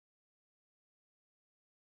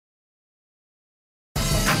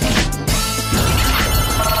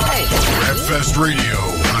Rapfest Radio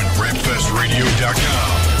on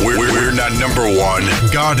rapfestradio.com. We're not number one.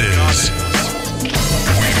 God is.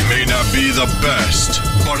 We may not be the best,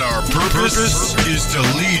 but our purpose is to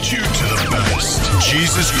lead you to the best.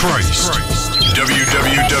 Jesus Christ.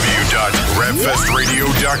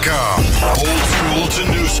 www.rapfestradio.com. Old school to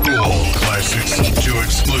new school. Classics to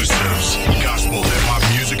exclusives. Gospel hip-hop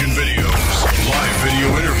music and videos. Live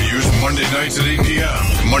video interviews Monday nights at 8 p.m.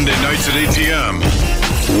 Monday nights at 8 p.m.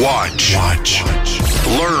 Watch.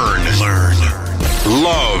 Learn.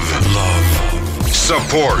 Love.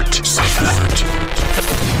 Support.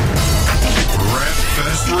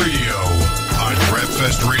 Rapfest Radio on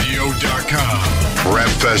rapfestradio.com.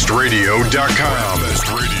 Rapfestradio.com.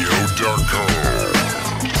 Rapfestradio.com.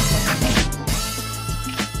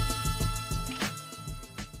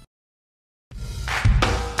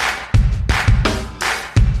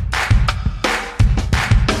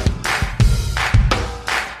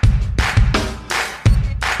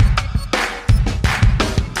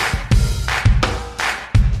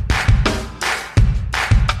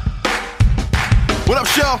 What up,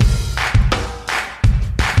 y'all?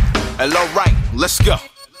 Hello, right, let's go.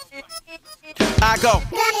 I go.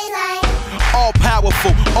 All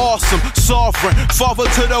powerful, awesome, sovereign, father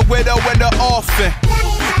to the widow and the orphan.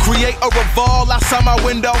 Create a revolve outside my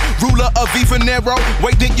window, ruler of even narrow.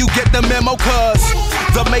 Wait, didn't you get the memo? Cause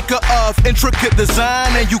the maker of intricate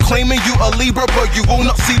design, and you claiming you a Libra, but you will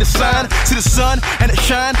not see the sign. See the sun and it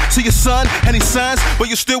shine, see your son and he signs, but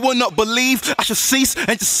you still will not believe. I should cease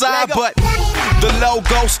and decide, but the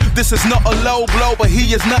logos, this is not a low blow, but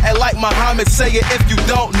he is nothing like Muhammad. Say it if you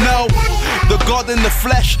don't know. The God in the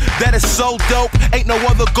flesh, that is so dope. Ain't no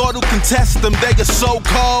other God who can test them, they are so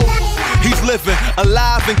cold. He's living,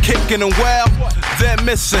 alive and kicking and well. They're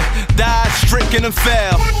missing, died, stricken and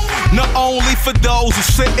fell. Not only for those who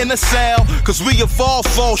sit in the cell, cause we have all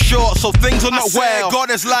fall short, so things are not well. God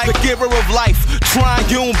is like the giver of life,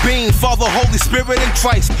 triune being, Father, Holy Spirit, and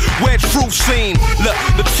Christ. Where truth seen, look,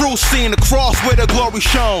 the truth seen, the cross where the glory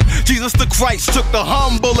shone. Jesus the Christ took the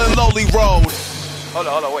humble and lowly road. Hold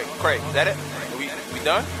on, wait, Craig, is that it? We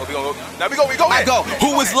done? Or we gonna go? Now we go. I go.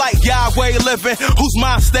 Who is like Yahweh living? Whose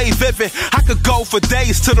mind stay vivid? I could go for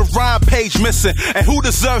days to the rhyme page missing. And who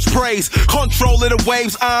deserves praise? Controlling the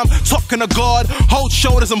waves. I'm talking to God. Hold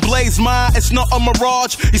shoulders and blaze mine. It's not a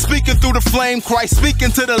mirage. He's speaking through the flame. Christ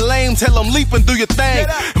speaking to the lame. Tell him leaping through your thing.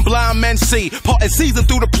 And blind men see. Parting season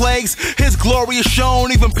through the plagues. His glory is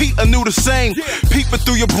shown. Even Peter knew the same. Peeping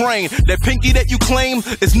through your brain. That pinky that you claim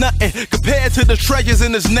is nothing compared to the treasures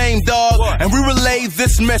in his name, dog. And we relay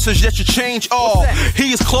this message that you change all.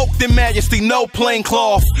 He is cloaked in majesty, no plain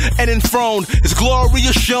cloth, and enthroned. His glory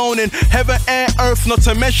is shown in heaven and earth, not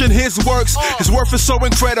to mention his works. His worth is so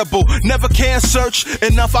incredible, never can search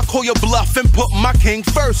enough. I call your bluff and put my king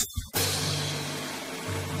first,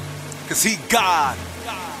 cause he God.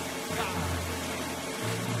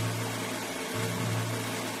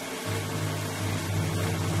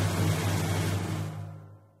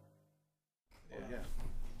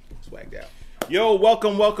 Swagged out. Yo,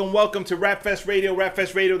 welcome to Rapfest Radio,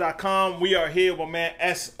 rapfestradio.com. We are here with my man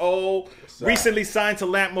S.O. Recently signed to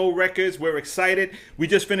Lampmo Records. We're excited. We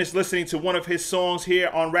just finished listening to one of his songs here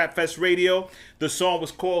on Rapfest Radio. The song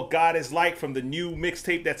was called God is Like, from the new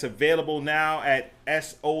mixtape that's available now at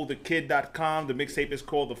sothekid.com. The mixtape is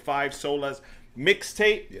called The Five Solas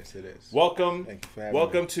Mixtape. Yes, it is. Welcome. Thank you for having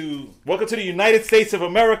welcome me. Welcome to the United States of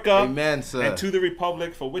America. Amen, sir. And to the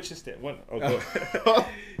Republic for which is go.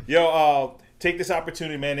 Yo, take this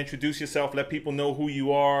opportunity, man. Introduce yourself. Let people know who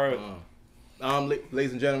you are.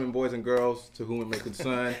 Ladies and gentlemen, boys and girls, to whom it may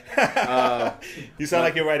concern. You sound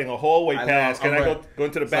like you're writing a hallway pass. Can I go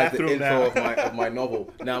into the bathroom now? Like the intro of my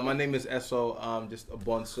novel. Now, my name is S.O. I'm just a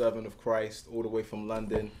born servant of Christ, all the way from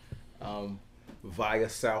London, via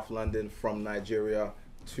South London, from Nigeria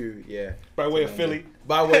to, By way of Philly.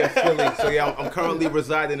 By way of Philly. So, I'm currently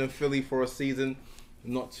residing in Philly for a season.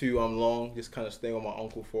 Not too long, just kind of staying with my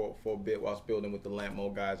uncle for a bit whilst building with the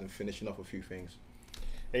Lampmo guys and finishing up a few things.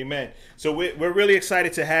 Amen. So we're really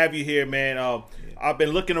excited to have you here, man. I've been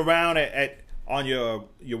looking around on your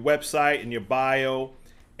website and your bio,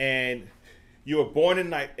 and you were born in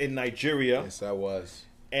Nigeria. Yes, I was.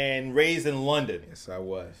 And raised in London. Yes, I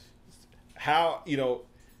was. How,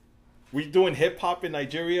 were you doing hip hop in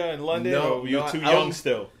Nigeria and London, or were you too young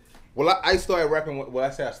still? Well, I started rapping. Well,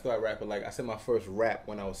 I say I started rapping. Like, I said my first rap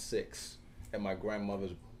when I was 6 at my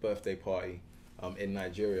grandmother's birthday party in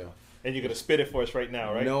Nigeria. And you're going to spit it for us right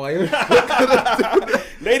now, right? No, I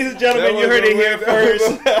Ladies and gentlemen, you heard it here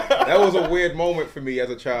first. That was a weird moment for me as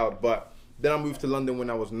a child. But then I moved to London when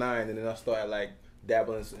I was 9, and then I started, like,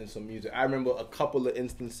 dabbling in some music. I remember a couple of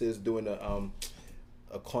instances doing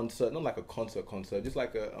a concert, not like a concert, just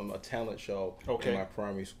like a talent show in my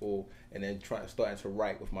primary school, and then starting to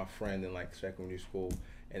write with my friend in like secondary school,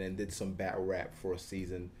 and then did some battle rap for a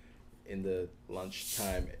season in the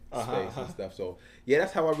lunchtime space and stuff. So yeah,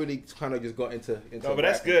 that's how I really kind of just got into. No, but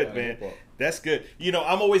that's good, man. That's good. You know,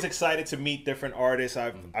 I'm always excited to meet different artists.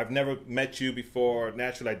 I've never met you before.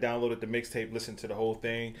 Naturally, I downloaded the mixtape, listened to the whole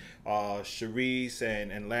thing. Sharice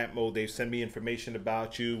and Lampo, they've sent me information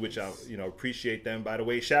about you, which I appreciate them. By the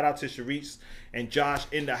way, shout out to Sharice and Josh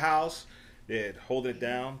in the house. Yeah, holding it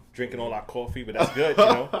down, drinking all our coffee, but that's good,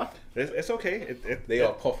 It's okay. They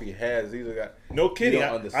are coffee heads. These are got no kidding.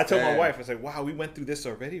 I told my wife, I was like, "Wow, we went through this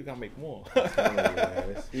already. We gotta make more."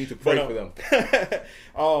 You need to pray for them.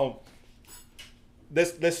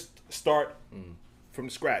 Let's start from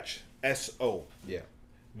scratch. SO. Yeah.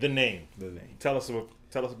 The name. Tell us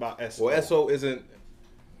about SO. Well, SO isn't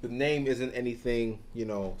the name. Isn't anything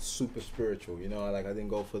super spiritual. I didn't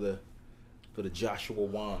go for the Joshua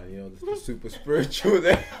Wan, the super spiritual.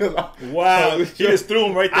 Wow, he just threw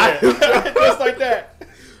him right there, just like that.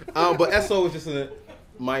 But SO is just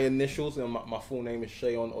my initials, and my full name is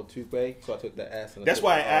Shayon Otukwe, so I took the S. And that's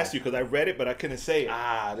why I asked you, because I read it, but I couldn't say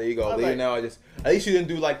it. There you go. Now at least you didn't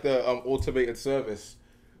do like the automated service,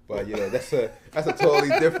 but that's a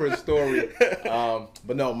totally different story.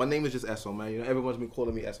 But no, my name is just SO, man. Everyone's been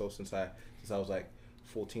calling me SO since I was like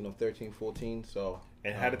 14 or 13, 14. So.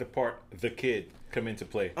 And how did the part "the kid" come into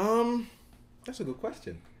play? That's a good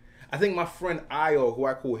question. I think my friend Io, who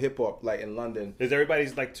I call hip hop, like in London. Is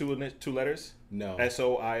everybody's like two letters? No.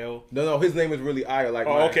 SOIO. No. His name is really Io. Like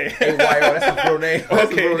okay. AYO. That's his real name.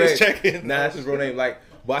 Just checking. Nah, that's his real name. But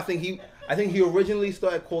I think he originally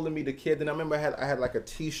started calling me the kid. And I remember I had like a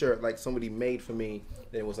T-shirt like somebody made for me.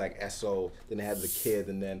 Then it was like SO. Then it had the kid,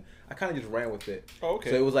 and then I kind of just ran with it. Oh, okay.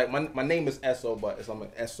 So it was like my name is SO, but it's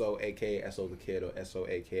like SO aka SO the kid, or SO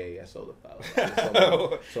aka SO the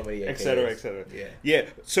father. So many AKAs. Et cetera. Yeah.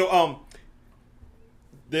 So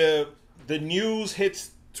the news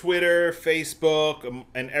hits Twitter, Facebook,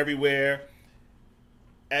 and everywhere.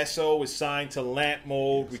 SO is signed to Lamp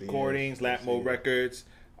Mode Recordings, Lamp Mode Records.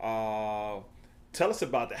 Tell us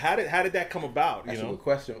about that. How did that come about? That's a good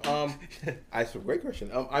question. That's a great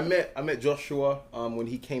question. I met Joshua when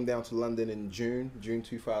he came down to London in June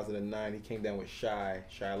 2009. He came down with Shy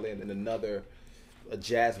Lynn, and a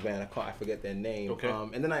jazz band. I forget their name. Okay.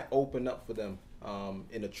 And then I opened up for them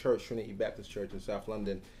in a church, Trinity Baptist Church in South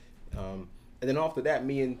London. And then after that,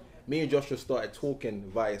 me and Joshua started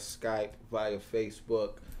talking via Skype, via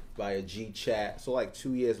Facebook, via GChat. So like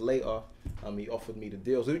 2 years later, he offered me the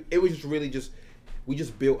deal. So it was we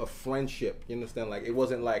just built a friendship. You understand? Like it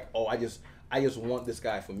wasn't like, oh, I just want this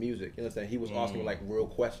guy for music. You understand? He was asking me like real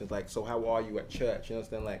questions, like, so how are you at church? You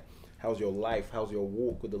understand? Like, how's your life? How's your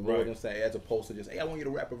walk with the Lord? Right. You understand? As opposed to just, hey, I want you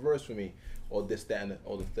to rap a verse for me, or this, that,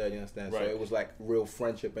 or the third. You understand? Right. So it was like real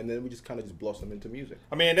friendship, and then we just kind of just blossomed into music.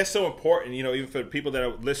 I mean, that's so important. Even for the people that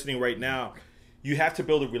are listening right now, you have to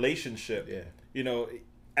build a relationship. Yeah.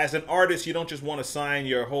 As an artist, you don't just want to sign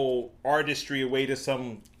your whole artistry away to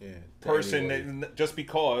some person just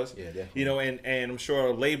because. Yeah, definitely. And I'm sure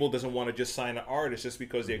a label doesn't want to just sign an artist just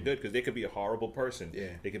because they're good, because they could be a horrible person. Yeah.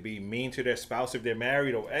 They could be mean to their spouse if they're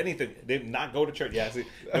married or anything. They not go to church. Yeah, see,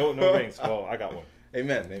 no rings. Well, I got one.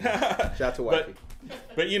 Amen. Shout out to wifey.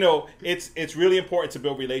 But it's really important to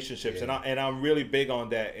build relationships, and I'm really big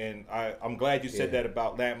on that, and I'm glad you said that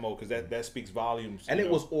about Lamp Mode, because that speaks volumes. And it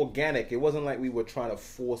was organic. It wasn't like we were trying to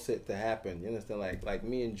force it to happen. You understand? Like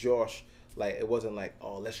me and Josh, like it wasn't like,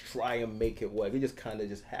 oh, let's try and make it work. It just kind of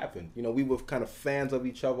just happened. We were kind of fans of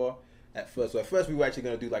each other at first. So at first we were actually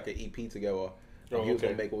gonna do like an EP together. He was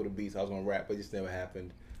gonna make all the beats, I was gonna rap, but it just never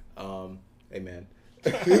happened. Amen.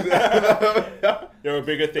 There were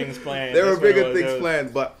bigger things planned.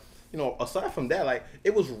 Planned, but aside from that, like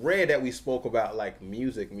it was rare that we spoke about like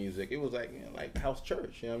music. It was like like house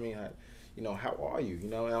church. You know what I mean? How are you?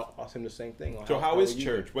 And I'll ask him the same thing. So how is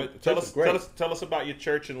church? Tell us about your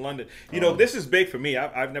church in London. This is big for me.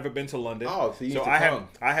 I've never been to London. Oh, so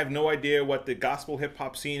I have no idea what the gospel hip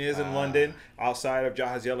hop scene is in London. Outside of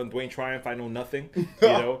Jahaziel and Dwayne Triumph, I know nothing.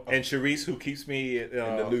 And Sharice, who keeps me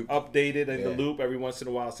updated in the loop every once in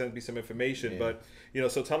a while, sends me some information. Yeah.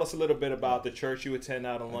 But so tell us a little bit about the church you attend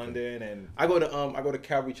out in London. And I go to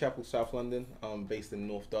Calvary Chapel, South London, based in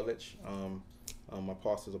North Dulwich. My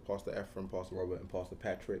pastors are Pastor Ephraim, Pastor Robert, and Pastor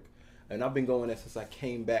Patrick. And I've been going there since I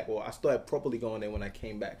came back. Well, I started properly going there when I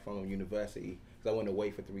came back from university, because I went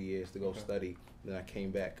away for 3 years to go study. Then I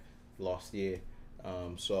came back last year.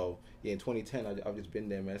 So in 2010, I've just been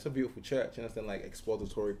there, man. It's a beautiful church. You understand, like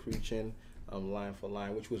expository preaching. line for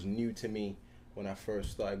line, which was new to me when I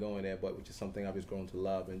first started going there, but which is something I've just grown to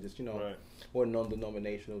love. And just, we're a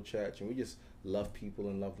non-denominational church, and we just love people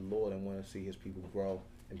and love the Lord and want to see his people grow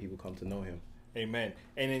and people come to know him. Amen.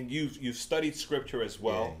 And then you've studied scripture as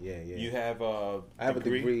well. Yeah. You have I have a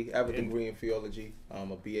degree in theology, a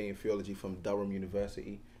BA in theology from Durham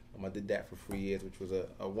University. I did that for 3 years, which was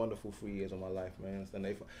a wonderful 3 years of my life, man.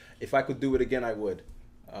 And if I could do it again, I would.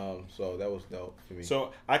 So that was dope for me.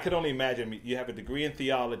 So I could only imagine, you have a degree in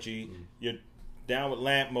theology, you're down with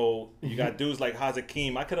Lamp Mode, you got dudes like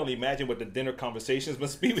Hazakim. I could only imagine what the dinner conversations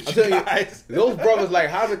must be with you guys. Those brothers like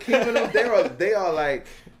Hazakim and them, they are like,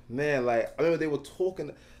 man, like, I remember they were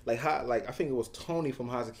talking, like I think it was Tony from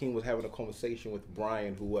Hazakim was having a conversation with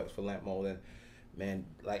Brian, who works for Lamp Mode, and man,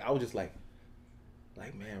 like, I was just like,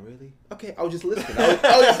 man, really? Okay, I was just listening. I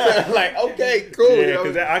was just like, okay, cool. Yeah,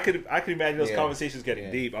 because I could imagine those conversations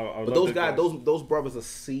getting deep. But those guys, those brothers are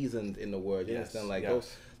seasoned in the word. You understand?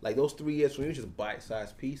 Like those 3 years for me was just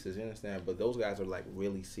bite-sized pieces. You understand? But those guys are like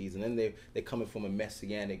really seasoned, and they're coming from a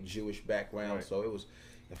Messianic Jewish background, right. So it was.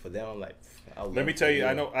 And for them, I'm like, let me tell you,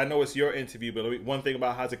 I know it's your interview, but one thing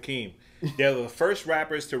about Hazakim, they're the first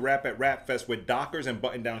rappers to rap at Rap Fest with Dockers and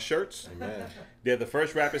button-down shirts. Amen. They're the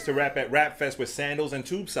first rappers to rap at Rap Fest with sandals and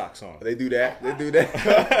tube socks on. They do that.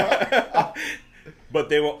 But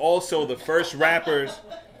they were also the first rappers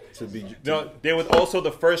they were also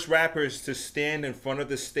the first rappers to stand in front of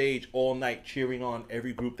the stage all night cheering on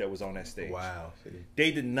every group that was on that stage. Wow.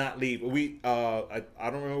 They did not leave. I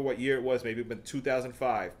don't remember what year it was, maybe it was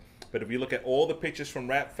 2005. But if you look at all the pictures from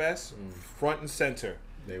Rap Fest, front and center,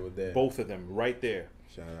 they were there. Both of them right there.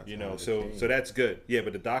 Shout out to so that's good. Yeah,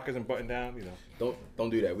 but the Dockers and button down, Don't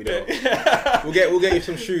do that. We don't. we'll get you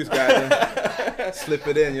some shoes, guys. Slip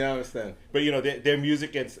it in, you understand? But their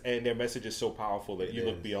music and their message is so powerful that you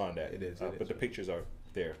look beyond that. It is. But the pictures are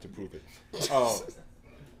there to prove it.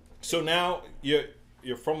 So now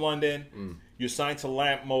you're from London. You're signed to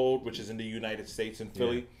Lamp Mode, which is in the United States in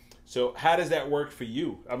Philly. Yeah. So how does that work for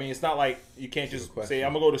you? I mean, it's not like you can't just say,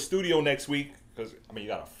 I'm gonna go to studio next week. Because you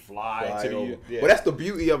gotta fly to the. Yeah. But that's the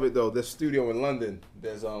beauty of it, though. The studio in London.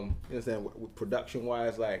 There's you understand, production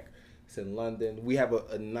wise, like it's in London. We have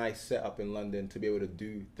a nice setup in London to be able to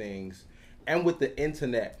do things, and with the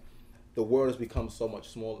internet, the world has become so much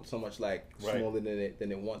smaller, smaller than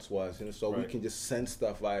it once was. And so we can just send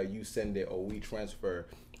stuff via you send it, or we transfer,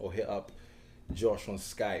 or hit up Josh on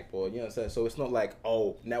Skype, or you know what I'm saying. So it's not like,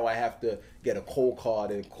 oh, now I have to get a call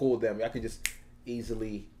card and call them. I can just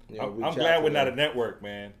easily. I'm glad we're not a network,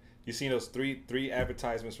 man. You seen those three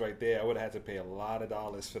advertisements right there? I would have had to pay a lot of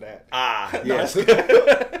dollars for that. Yes.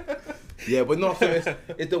 Yeah, but no,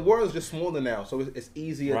 the world's just smaller now, so it's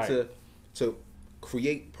easier to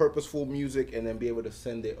create purposeful music and then be able to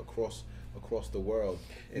send it across the world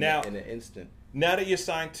in an instant. Now that you're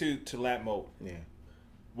signed to Lamp Mode,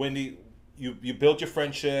 when you build your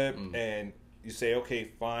friendship and you say,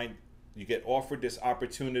 okay, fine. You get offered this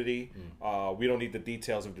opportunity. We don't need the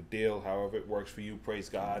details of the deal. However it works for you, praise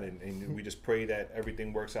God. And we just pray that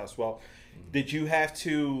everything works out well. Did you have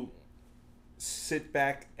to sit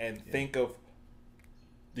back and think of,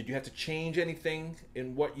 did you have to change anything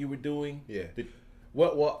in what you were doing? Yeah.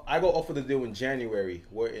 Well, I got offered the deal in January.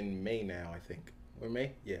 We're in May now, I think. We're in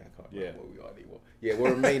May? Yeah, I can't remember what we are anymore. Yeah,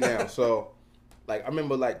 we're in May now. So... Like, I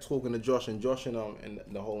remember, like, talking to Josh and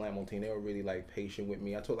the whole Lamp Mode team. They were really, like, patient with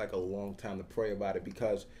me. I took, like, a long time to pray about it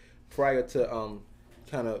because prior to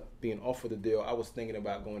kind of being offered the deal, I was thinking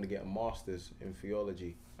about going to get a master's in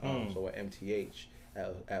theology. So at MTH,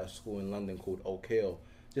 at a school in London called Oak Hill,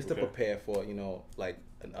 just to prepare for, like,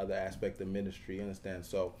 another aspect of ministry, you understand?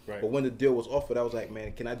 So, but when the deal was offered, I was like,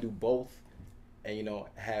 man, can I do both and,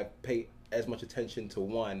 pay as much attention to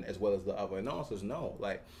one as well as the other? And the answer is no.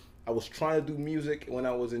 Like, I was trying to do music when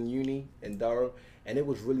I was in uni in Durham, and it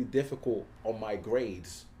was really difficult on my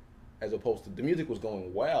grades, as opposed to the music was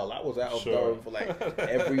going well. I was out of Durham for like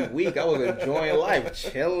every week. I was enjoying life,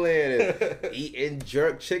 chilling and eating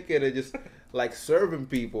jerk chicken and just like serving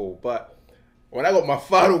people. But when I got my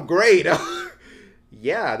final grade, then I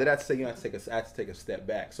had to say, I had to take a step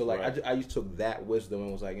back. So like I just took that wisdom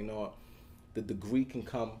and was like, you know what, the degree can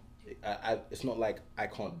come. It's not like I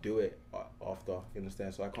can't do it after, you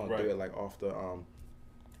understand? So I can't do it like after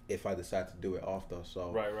if I decide to do it after.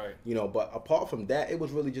 So but apart from that, it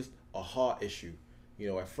was really just a heart issue.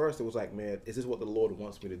 At first it was like, man, is this what the Lord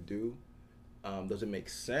wants me to do? Does it make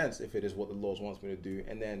sense if it is what the Lord wants me to do?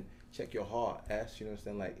 And then check your heart. Ask, you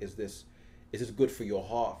understand? Like, is this good for your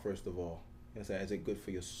heart, first of all? You understand? Is it good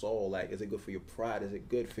for your soul? Like, is it good for your pride? Is it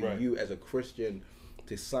good for you as a Christian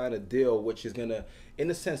to sign a deal which is gonna,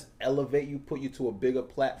 in a sense, elevate you, put you to a bigger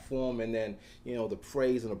platform, and then, you know, the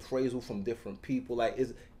praise and appraisal from different people. Like,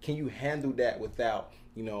 can you handle that without,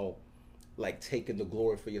 you know, like taking the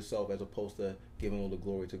glory for yourself as opposed to giving all the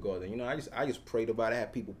glory to God? And, you know, I just prayed about it. I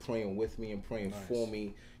had people praying with me and praying for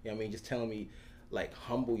me. You know what I mean? Just telling me, like,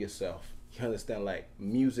 humble yourself. You understand? Like,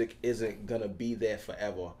 music isn't gonna be there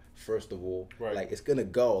forever, first of all. Right. Like, it's gonna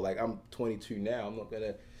go. Like, I'm 22 now. I'm not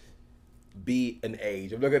gonna be an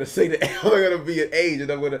age. I'm not gonna say that I'm not gonna be an age and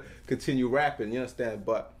I'm gonna continue rapping. You understand?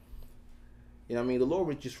 But, you know what I mean? The Lord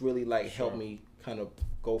would just really, like, help me kind of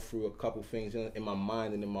go through a couple things in my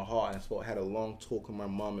mind and in my heart. And so I had a long talk with my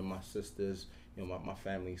mom and my sisters, you know, my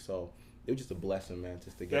family. So it was just a blessing, man,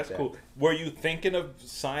 just to get that. That's cool. Were you thinking of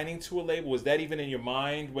signing to a label? Was that even in your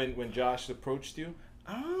mind when Josh approached you?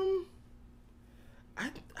 I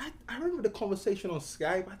remember the conversation on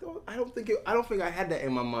Skype. I don't think I had that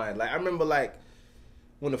in my mind. Like, I remember, like,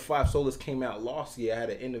 when the Five Solas came out last year, I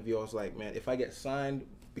had an interview. I was like, man, if I get signed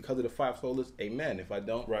because of the Five Solas, amen. If I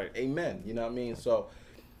don't, amen. You know what I mean? So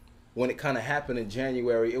when it kind of happened in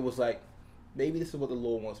January, it was like, maybe this is what the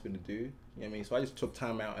Lord wants me to do. You know what I mean? So I just took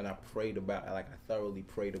time out and I prayed about it. Like, I thoroughly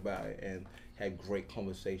prayed about it and had great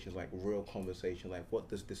conversations, like real conversations. Like, what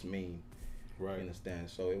does this mean? Right. You understand?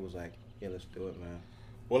 So it was like, yeah, let's do it, man.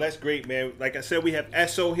 Well, that's great, man. Like I said, we have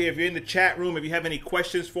SO here. If you're in the chat room, if you have any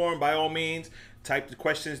questions for him, by all means, type the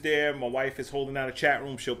questions there. My wife is holding out a chat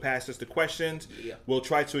room. She'll pass us the questions. Yeah. We'll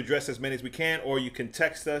try to address as many as we can, or you can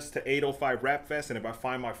text us to 805-RAPFEST, and if I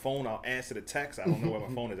find my phone, I'll answer the text. I don't know where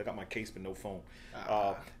my phone is. I got my case, but no phone.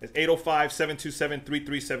 It's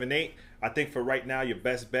 805-727-3378. I think for right now, your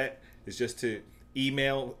best bet is just to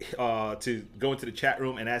email, to go into the chat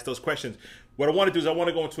room and ask those questions. What I want to do is I want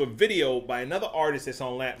to go into a video by another artist that's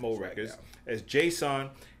on Latmo Records. It's Jason,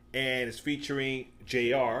 and it's featuring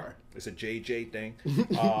JR. It's a JJ thing.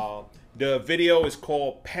 The video is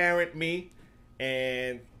called Parent Me,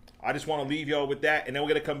 and I just want to leave y'all with that. And then we're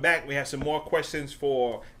going to come back. We have some more questions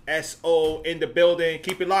for SO in the building.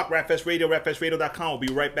 Keep it locked. Rapfest Radio, rapfestradio.com. We'll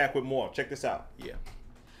be right back with more. Check this out. Yeah.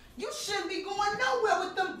 You shouldn't be going nowhere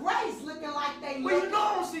with them braids looking like they look. Well, you know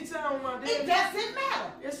I don't see time with my dad. It doesn't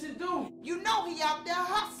matter. Yes, it do. You know he out there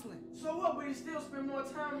hustling. So what? But he still spend more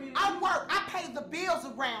time with me. I work. I pay the bills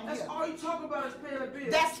around That's here. all you talk about is paying the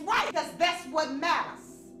bills. That's right, because that's what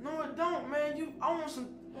matters. No, it don't, man. I want some...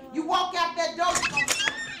 You walk out that door...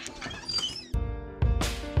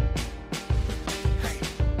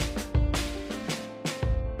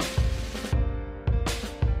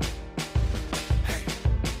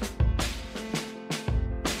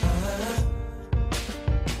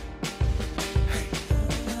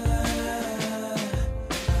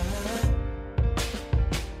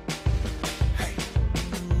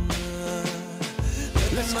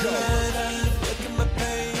 Let's go. Look at my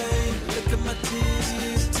pain, look at my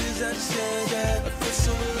tears I shed. I feel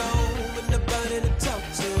so alone with nobody to talk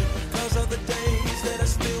to. Cause all the days that I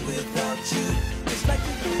spent without you, it's like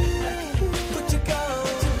you here, but you're gone.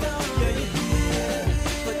 Yeah, you're here,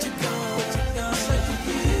 but you're gone. It's like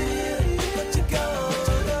you're here, but you're gone.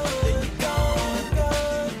 Then you're gone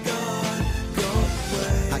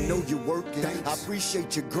away. I know you're working. I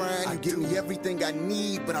appreciate your grind. You give me everything I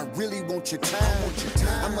need, but I really want your time.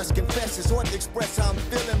 I must confess, it's hard to express how I'm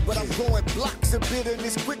feeling, but I'm growing blocks of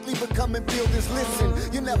bitterness, quickly becoming builders. Listen,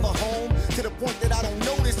 you're never home, to the point that I don't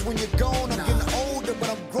notice when you're gone. I'm getting older, but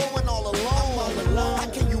I'm growing all alone. How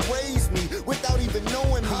can you raise me without even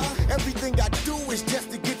knowing me? Everything I do is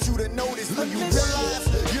just to get you to notice. When you realize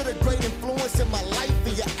you're the great influence in my life,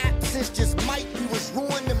 and your absence just might be what's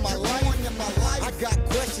ruining my life. I got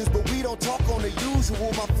questions, but we don't talk on the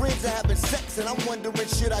usual. My friends are having sex, and I'm wondering,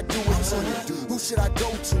 should I do it? Who should I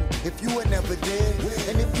go to if you were never there?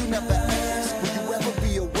 And if you never ask, will you ever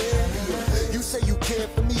be aware? You say you care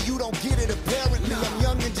for me, you don't get it apparently. I'm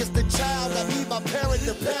young and just a child, I need my parent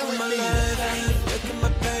to parent me. Look at my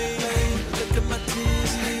pain, look at my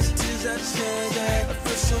tears I shed. I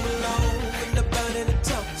feel so alone with nobody to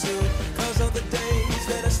talk to. Cause all the days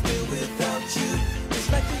that I spent without you,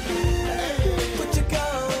 it's like you're here, but you're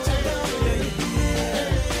gone. Yeah, you're here,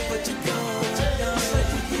 but you're gone. It's like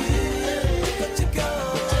you're here, but you're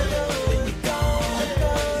gone. Then you're gone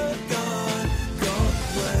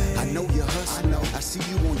away. I know you're hustling, I see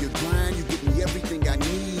you on your grind. You give me everything I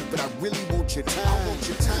need, but I really want your time.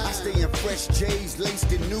 I stay in fresh J's,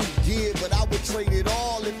 laced in new gear, but I would trade it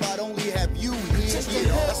all if I'd only have you here. I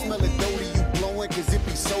smell a doty you blowing, cause it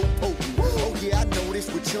be so potent. Oh yeah, I know this,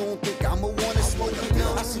 but you don't think I'ma wanna smoke it.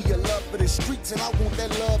 I see your love for the streets, and I want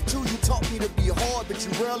that love too. You taught me to be hard, but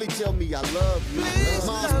you rarely tell me I love you.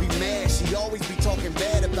 Moms be mad, she always be talking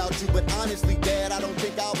bad about you, but honestly, Dad, I don't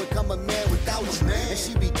think I'll become a man without you. And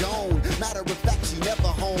she be gone. Matter of fact, she never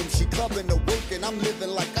home. She clubbing to work, and I'm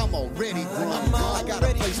living like I'm already grown. I got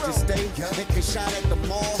a place to stay and can shine at the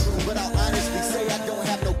mall, but I'll honestly say I don't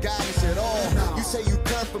have no guidance at all. You say you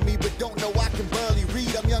care for me, but don't know I can barely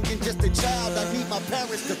read. I'm young and just a child. I need my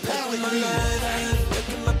parents to parent me. Look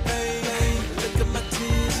at my pain, look at my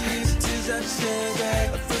tears I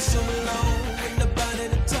shed. I feel so alone with nobody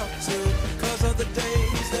to talk to. 'Cause of the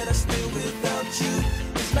days that I spent without you,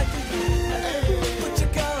 it's like a year. But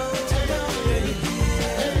you're gone, yeah, you're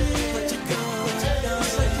here. But you're gone,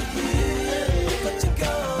 it's like a year. But you're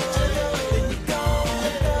gone, and you're gone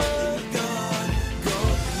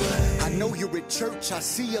away. I know you're at church, I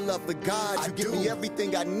see your love for God. You give me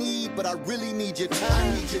everything I need, but I really need your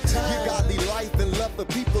time. Your godly life and love for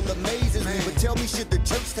people amazes me. But tell me, should the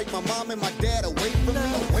church take my mom and my dad away from me?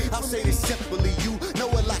 I'll say this simply, you know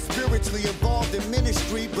a lot spiritually involved in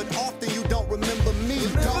ministry, but often you don't remember me.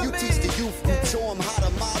 You teach the youth, you show them how to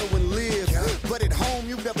model and live. But at home,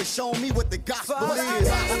 you've never shown me what the gospel is.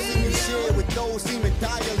 I've seen you share with those seeming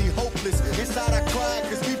direly hopeless. Inside I cry,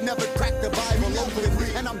 'cause we've never cracked the Bible open.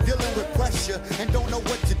 And I'm dealing with pressure and don't know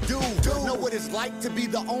what to do. Know what it's like to be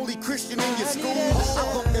the only Christian in your school. I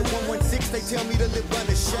bump that 116, they tell me to live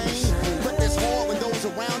unashamed. But it's hard when those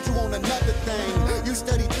around you on another thing. You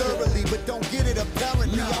study thoroughly, but don't get it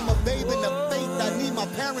apparently. I'm a babe in the faith, I need my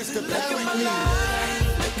parents to parent me.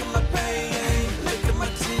 Look at my pain, look at my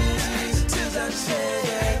tears I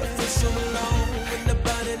shed. I feel so alone with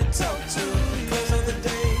nobody to talk to. 'Cause of the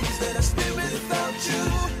days that I spent without you,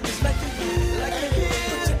 it's like a year,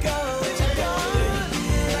 but you're gone, but you're gone,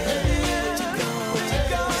 but you're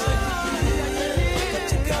gone, but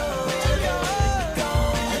you're gone, but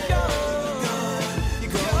you're gone,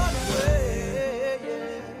 you're gone away,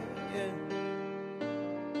 yeah.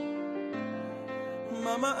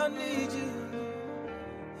 Mama, I need you.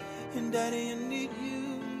 And Daddy, I need you.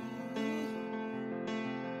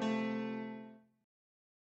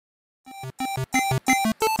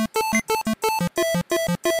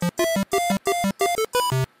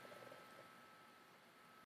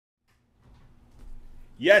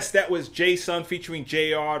 Yes, that was J-Sun featuring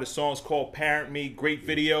JR. The song's called Parent Me. Great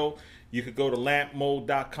video. You could go to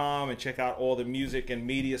lampmode.com and check out all the music and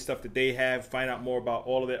media stuff that they have. Find out more about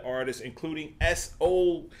all of their artists, including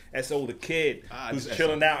S.O. the Kid, who's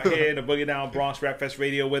chilling out here in the Boogie Down Bronx Rap Fest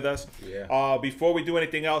Radio with us. Yeah. Before we do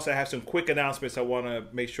anything else, I have some quick announcements I want to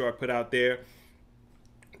make sure I put out there.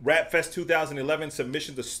 Rap Fest 2011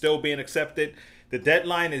 submissions are still being accepted. The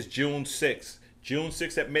deadline is June 6th. June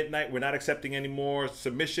 6th at midnight. We're not accepting any more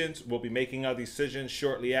submissions. We'll be making our decisions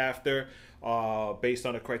shortly after, based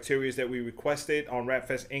on the criteria that we requested on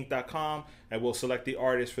rapfestinc.com, and we'll select the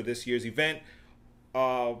artists for this year's event.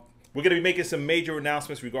 We're going to be making some major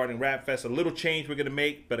announcements regarding Rap Fest. A little change we're going to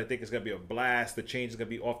make, but I think it's going to be a blast. The change is going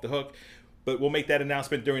to be off the hook. But we'll make that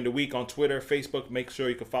announcement during the week on Twitter, Facebook. Make sure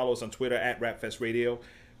you can follow us on Twitter at RapFest Radio.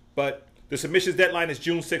 But the submissions deadline is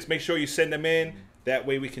June 6th. Make sure you send them in. That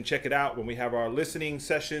way we can check it out when we have our listening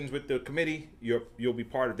sessions with the committee. You'll be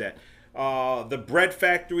part of that. The Bread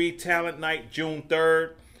Factory Talent Night, June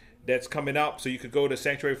 3rd. That's coming up. So you could go to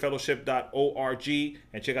sanctuaryfellowship.org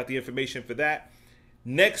and check out the information for that.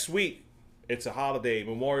 Next week, it's a holiday,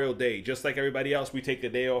 Memorial Day. Just like everybody else, we take the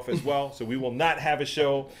day off as well. So we will not have a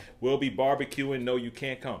show. We'll be barbecuing. No, you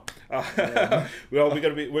can't come. Well,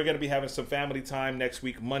 we're gonna be having some family time next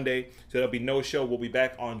week, Monday. So there'll be no show. We'll be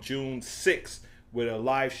back on June 6th. With a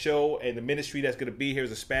live show, and the ministry that's going to be here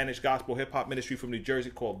is a Spanish gospel hip-hop ministry from New Jersey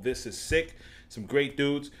called This Is Sick. Some great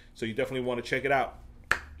dudes, so you definitely want to check it out.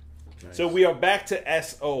 Nice. So we are back to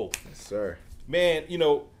S.O. Yes, sir. Man,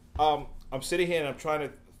 I'm sitting here and I'm trying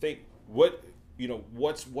to think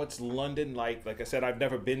what's London like. Like I said, I've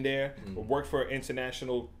never been there. I worked for an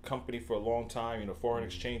international company for a long time, foreign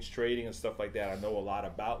exchange trading and stuff like that. I know a lot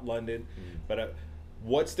about London, but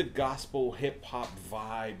what's the gospel hip-hop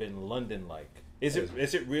vibe in London like? Is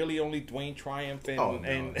it really only Dwayne Triumph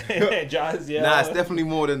and Jazzy? Nah, it's definitely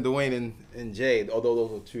more than Dwayne and Jay. Although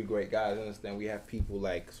those are two great guys, I understand. We have people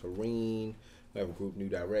like Serene. We have a group New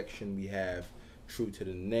Direction. We have True to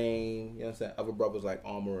the Name. You know what I'm saying? Other brothers like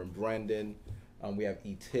Armor and Brendan. We have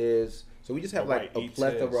E-Tiz. So we just have a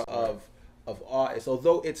plethora of artists.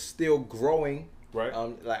 Although it's still growing. Right.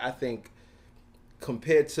 I think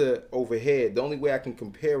compared to over here, the only way I can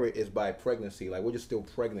compare it is by pregnancy. Like, we're just still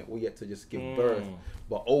pregnant. We're yet to just give birth.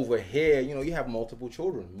 But over here, you have multiple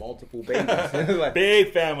children, multiple babies.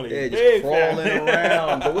 Big family. Yeah, just big crawling family.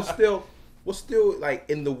 around. But we're still, we're still like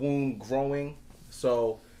in the womb growing.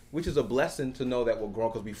 So, which is a blessing to know that we're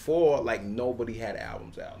growing. Because before, like, nobody had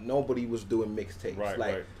albums out. Nobody was doing mixtapes.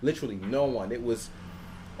 Right. Literally no one. It was,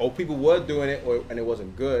 people were doing it, and it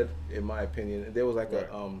wasn't good, in my opinion. There was like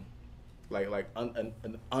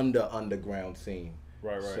an underground scene.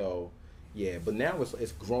 Right. So, yeah, but now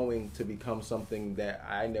it's growing to become something that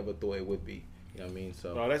I never thought it would be. You know what I mean?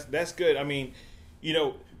 So no, that's good. I mean, you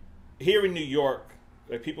know, here in New York,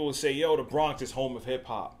 like, people will say, "Yo, the Bronx is home of hip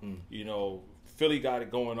hop." You know, Philly got it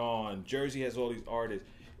going on. Jersey has all these artists.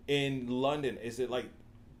 In London, is it like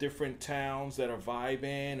different towns that are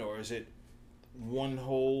vibing, or is it one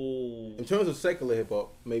whole? In terms of secular hip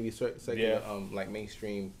hop, maybe secular, Yeah. like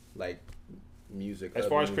mainstream, like music. As urban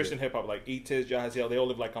far as music. Christian hip hop, like Etiz, Jahaziel, they all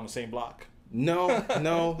live like on the same block. No.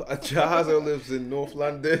 Jahaziel lives in North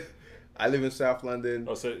London. I live in South London.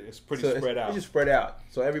 Oh, so it's pretty So spread out. It's just spread out.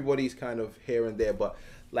 So everybody's kind of here and there, but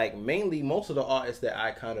like mainly most of the artists that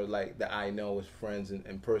I kind of like that I know as friends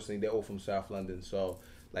and personally, they're all from South London. So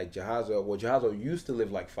like Jahaziel used to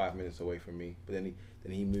live like 5 minutes away from me, but then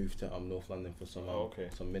he moved to North London for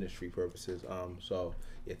some ministry purposes. So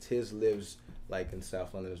yeah, Tiz lives like in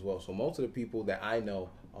South London as well. So most of the people that I know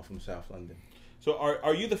are from South London. So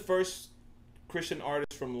are you the first Christian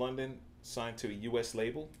artist from London signed to a U.S.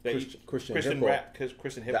 label? Christian Christian hip-hop. rap,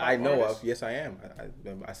 Christian hip hop That I know artist? of. Yes, I am.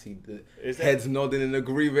 I see the Is that- heads nodding in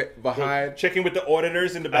agreement behind. Checking with the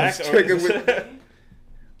auditors in the I back. was or- checking with.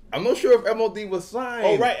 I'm not sure if MOD was signed.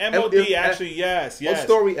 Oh right, MOD actually, yes. Oh,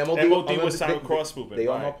 story MOD was signed with Cross Movement. They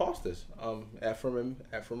are right. my pastors. Ephraim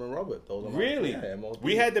and Robert. Those are my, Really? Yeah, MOD.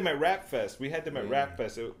 We had them at Rap Fest. We had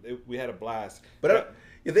a blast. But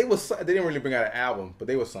yeah, they didn't really bring out an album, but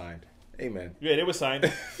they were signed. Amen. Yeah, they were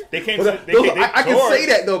signed. They came. But They I can toured. say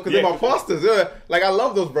that though because Yeah. they're my pastors. Like I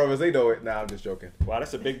love those brothers. They know it. Nah, I'm just joking. Wow,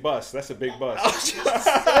 that's a big bus. That's a big bus. Those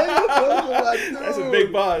are my dudes. That's a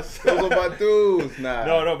big bus. Those are my dudes. Nah.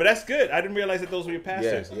 No, but that's good. I didn't realize that those were your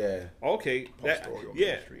pastors. Yeah. Okay. Pastoral Yeah.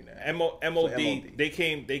 ministry now. MOD. So MOD.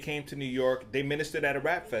 They came to New York. They ministered at a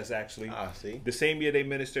Rap Fest actually. See. The same year they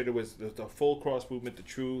ministered, it was the full Cross Movement, The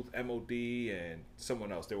Truth, MOD, and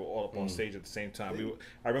someone else. They were all up on stage at the same time.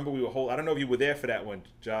 I remember we were holding. I don't know if you were there for that one,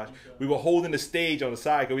 Josh. We were holding the stage on the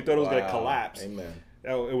side because we thought it was going to collapse. Amen.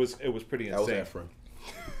 It was pretty That was insane. Ephraim.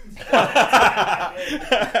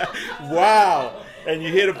 Wow! And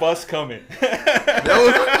you hear the bus coming.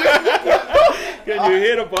 You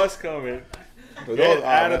hear the bus coming. Get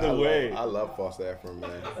out of the way. I love Pastor Ephraim,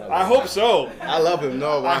 man. I hope so. I love him.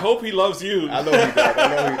 No, I hope he loves you. I know he does. I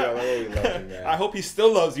know he loves him, man. I hope he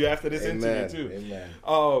still loves you after this Amen. interview too. Amen.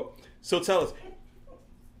 So tell us,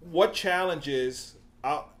 what challenges?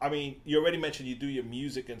 I mean, you already mentioned you do your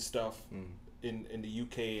music and stuff in the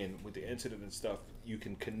UK, and with the incident and stuff, you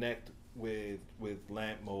can connect with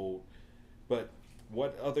Lamp Mode. But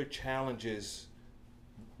what other challenges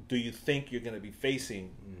do you think you're going to be facing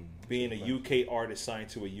being a UK artist signed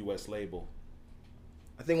to a US label?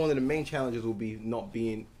 I think one of the main challenges will be not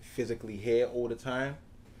being physically here all the time,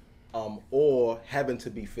 or having to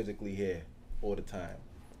be physically here all the time.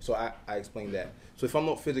 So I explained that. So if I'm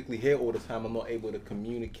not physically here all the time, I'm not able to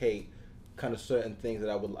communicate kind of certain things that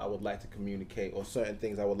I would like to communicate, or certain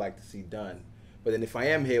things I would like to see done. But then if I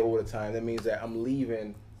am here all the time, that means that I'm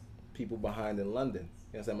leaving people behind in London.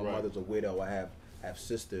 You know what I'm saying? My mother's a widow. I have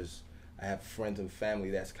sisters. I have friends and family.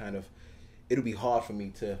 That's kind of, it'll be hard for me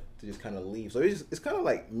to just kind of leave. So it's kind of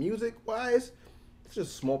like music wise, it's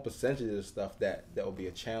just a small percentage of the stuff that will be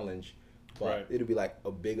a challenge, but it'll be like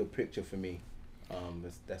a bigger picture for me.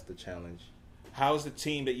 That's the challenge. How's the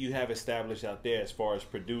team that you have established out there as far as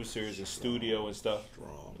producers and studio and stuff?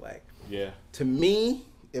 Strong. Like, Yeah. to me,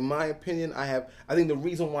 in my opinion, I think the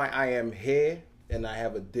reason why I am here and I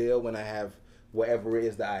have a deal when I have whatever it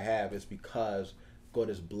is that I have is because God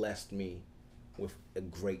has blessed me with a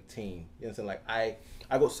great team. You know what I'm saying? Like I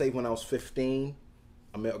got saved when I was 15.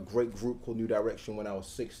 I met a great group called New Direction when I was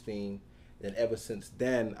 16. And ever since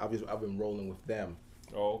then, I've been rolling with them.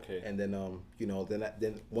 Oh, okay. And then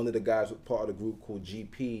then one of the guys was part of the group called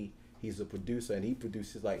GP. He's a producer and he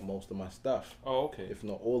produces like most of my stuff. Oh, okay. If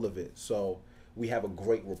not all of it. So we have a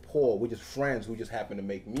great rapport. We're just friends who just happen to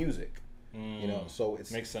make music. You know, so it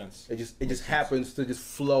makes sense. It just happens to just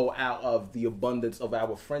flow out of the abundance of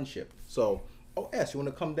our friendship. So, you want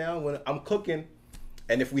to come down when I'm cooking,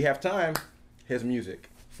 and if we have time, here's music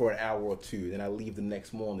for an hour or two. Then I leave the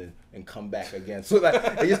next morning and come back again. So like,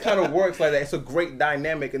 it just kind of works like that. It's a great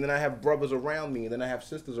dynamic, and then I have brothers around me, and then I have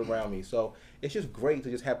sisters around me. So it's just great to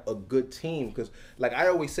just have a good team because, like I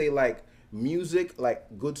always say, like music, like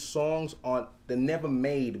good songs they're never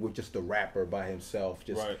made with just a rapper by himself,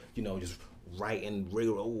 just Right. just writing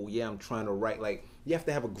real. Oh yeah, I'm trying to write. Like you have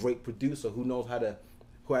to have a great producer who knows how to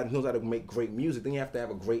make great music. Then you have to have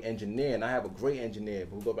a great engineer, and I have a great engineer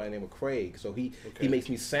who goes by the name of Craig. So he makes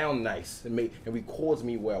me sound nice and records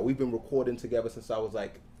me well. We've been recording together since I was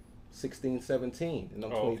like 16, 17, and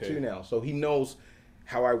I'm 22 now. So he knows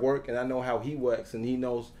how I work, and I know how he works, and he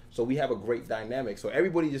knows. So we have a great dynamic. So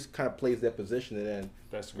everybody just kind of plays their position, and then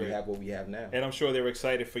we have what we have now. And I'm sure they're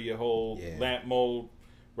excited for your whole Lamp Mode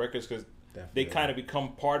Records because they kind of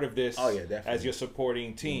become part of this as your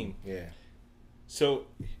supporting team. Yeah. So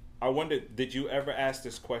I wonder, did you ever ask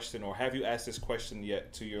this question, or have you asked this question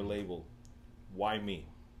yet to your label? Why me?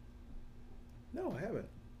 No, I haven't.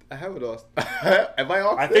 I haven't asked. Have I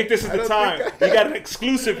asked? I think this is the time. You got an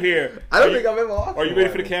exclusive here. I don't think I've ever asked. Are you ready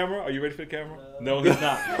for the camera? Are you ready for the camera? No, he's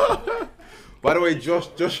not. By the way, Josh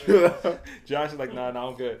is like, nah,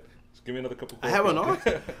 I'm good. Just give me another couple. I haven't asked.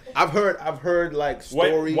 I've heard like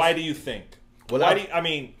stories. Why do you think?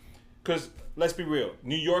 Because let's be real.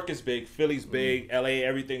 New York is big. Philly's big. LA,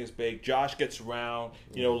 everything is big. Josh gets around.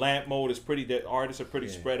 You know, Lamp Mode is pretty. The artists are pretty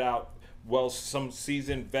spread out. Well, some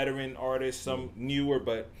seasoned veteran artists, some newer,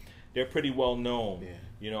 but they're pretty well known. Yeah.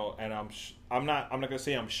 You know, and I'm not gonna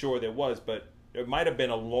say I'm sure there was, but there might have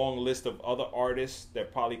been a long list of other artists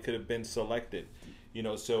that probably could have been selected. You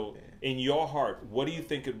know, so in your heart, what do you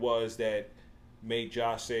think it was that made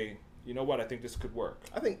Josh say, you know what, I think this could work?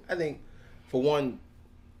 I think for one,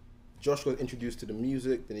 Josh got introduced to the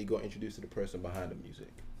music, then he got introduced to the person behind the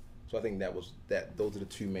music. So I think those are the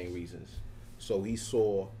two main reasons. So he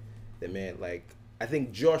saw that, man, like, I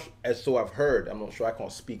think Josh, I've heard, I'm not sure, I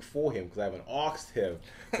can't speak for him because I haven't asked him,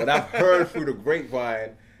 but I've heard through the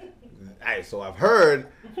grapevine, so I've heard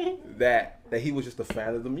that he was just a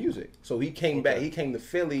fan of the music. So he came back, he came to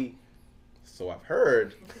Philly, so I've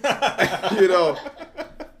heard, you know,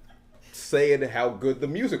 saying how good the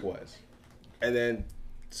music was. And then,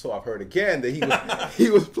 so I've heard again that he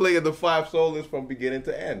was playing the 5 solos from beginning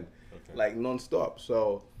to end, like nonstop.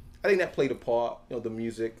 So I think that played a part, you know, the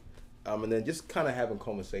music. And then just kind of having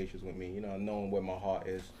conversations with me, you know, knowing where my heart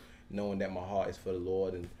is, knowing that my heart is for the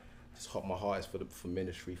Lord, and my heart is for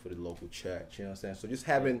ministry, for the local church, you know what I'm saying? So just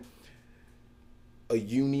having a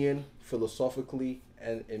union philosophically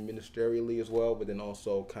and ministerially as well, but then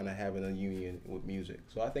also kind of having a union with music.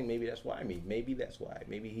 So I think maybe that's why.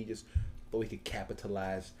 Maybe he just thought he could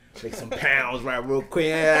capitalize, make some pounds right real quick.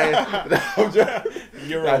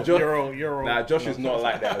 Euro. Nah, Josh is not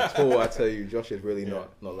like that at all. I tell you, Josh is really not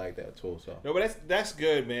like that at all. So no, but that's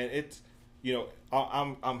good, man. It's, you know,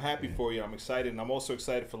 I'm happy for you. I'm excited, and I'm also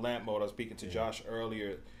excited for Lamp Mode. I was speaking to Josh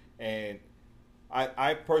earlier, and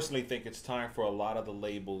I personally think it's time for a lot of the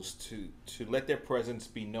labels to let their presence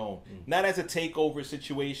be known, not as a takeover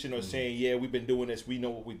situation or saying, yeah, we've been doing this, we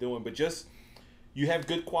know what we're doing, but just, you have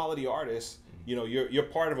good quality artists. You know, you're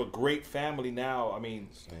part of a great family now. I mean,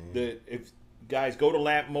 if guys go to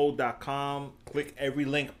lampmode.com, click every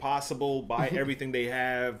link possible, buy everything they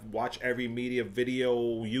have, watch every media, video,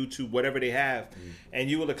 YouTube, whatever they have, and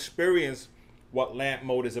you will experience what Lamp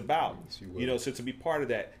Mode is about. You know, so to be part of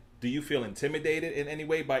that, do you feel intimidated in any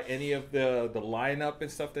way by any of the lineup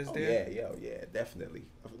and stuff that's there? Yeah, definitely.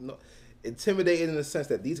 No, intimidated in the sense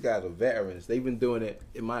that these guys are veterans. They've been doing it,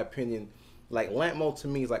 in my opinion. Like, Lamp Mode to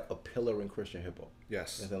me is like a pillar in Christian hip hop.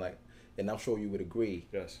 Yes. And I'm sure you would agree.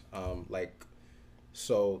 Yes.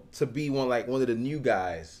 So to be one of the new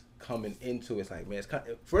guys coming into it's like, man, it's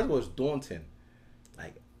first of all, it's daunting.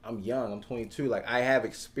 Like, I'm young, I'm 22. Like, I have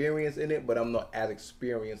experience in it, but I'm not as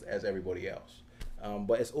experienced as everybody else.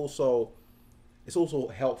 But it's also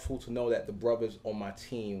helpful to know that the brothers on my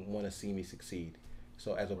team want to see me succeed.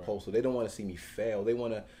 So as opposed to, they don't want to see me fail. They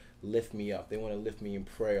want to lift me up. They want to lift me in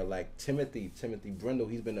prayer. Like Timothy Brindle,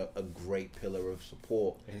 he's been a great pillar of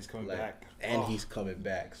support. And he's coming back. And he's coming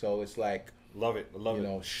back. So it's like, love it. You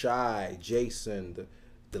know, Shy, Jason,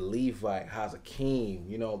 the Levite, Hazakeem,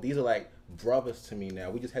 you know, these are like brothers to me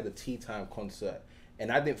now. We just had the Tea Time concert,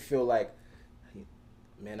 and I didn't feel like,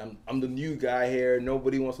 man, I'm the new guy here.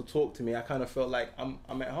 Nobody wants to talk to me. I kind of felt like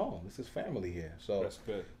I'm at home. This is family here. So that's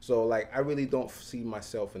good. So like, I really don't see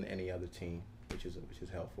myself in any other team, which is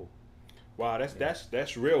helpful. Wow,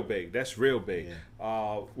 that's real big. That's real big.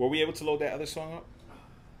 Yeah. Were we able to load that other song up?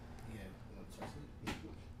 Yeah.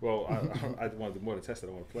 Well, I wanted more to test it.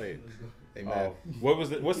 I want to play it. Amen.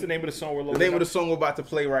 What's the name of the song we're loading? The name of the song we're about to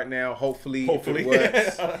play right now, hopefully. If it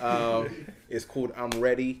works. It's called I'm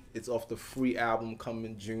Ready. It's off the free album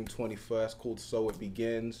coming June 21st called So It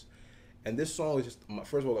Begins. And this song is just,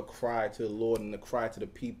 first of all, a cry to the Lord and a cry to the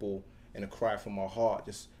people and a cry from my heart,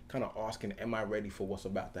 just kind of asking, am I ready for what's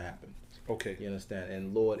about to happen? Okay. You understand?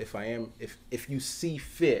 And Lord, if I am, if you see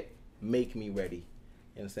fit make me ready,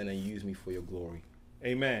 and use me for your glory.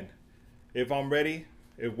 Amen. If I'm ready,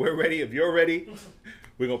 if we're ready, if you're ready,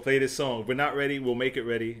 we're going to play this song. If we're not ready, we'll make it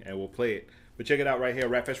ready and we'll play it. But check it out right here,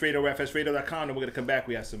 Rapfest Radio, rapfestradio.com, and we're going to come back.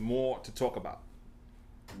 We have some more to talk about.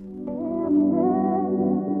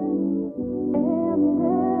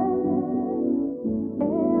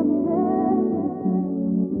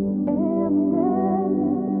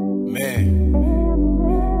 Man,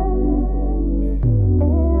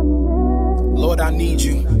 Lord, I need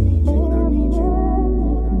you. I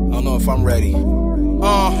don't know if I'm ready.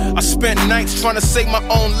 I spent nights trying to save my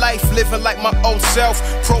own life, living like my old self.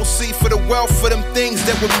 Proceed for the wealth, for them things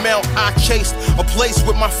that would melt. I chased a place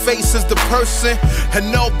with my face as the person,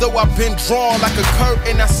 and although I've been drawn like a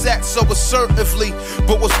curtain, I sat so assertively,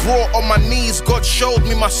 but was brought on my knees. God showed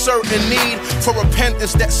me my certain need for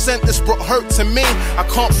repentance. That sentence brought hurt to me. I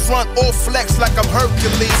can't front or flex like I'm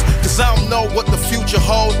Hercules, cause I don't know what the future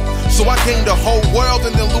holds. So I gain the whole world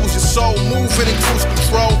and then lose your soul, moving in cruise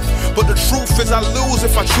control. But the truth is I lose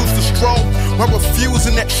if I choose to stroll, while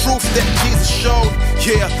refusing that truth that Jesus showed.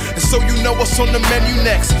 Yeah, and so you know what's on the menu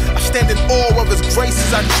next. I stand in awe of his grace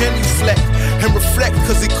as I genuflect and reflect,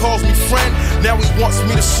 cause he calls me friend. Now he wants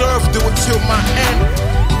me to serve, do it till my end.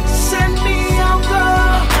 Send me, I'll go,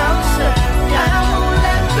 I'll serve, I won't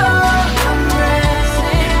let go, I'm ready.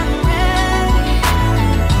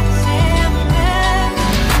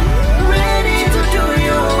 Ready to do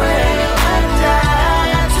your will, I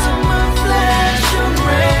die to my flesh, I'm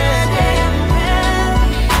ready.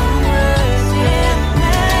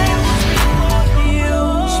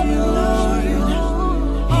 Use me, Lord, use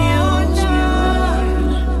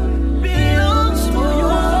me,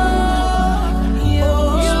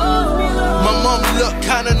 use me, Lord. My mom looked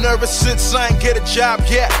kinda nervous since I ain't get a job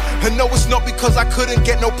yet. I know it's not because I couldn't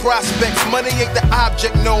get no prospects. Money ain't the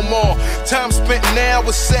object no more. Time spent now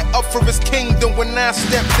is set up for his kingdom. When I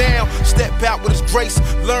step down, step out with his grace,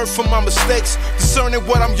 learn from my mistakes. Discerning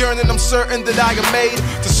what I'm yearning, I'm certain that I am made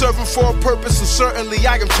to serve him for a purpose, and certainly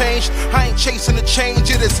I am changed. I ain't chasing the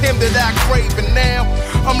change, it is him that I crave. And now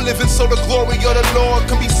I'm living so the glory of the Lord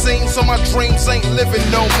can be seen, so my dreams ain't living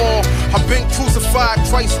no more. I've been crucified,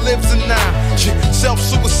 Christ lives in I.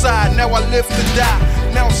 Self-suicide, now I live to die.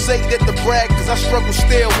 Now say that to brag, cause I struggle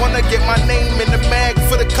still. Wanna get my name in the mag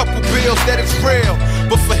for the couple bills that it's real.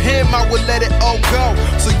 But for him, I would let it all go.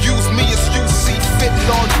 So use me as you see fit,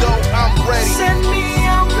 Lord, though I'm ready. Send me,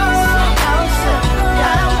 I'll go, I'll serve,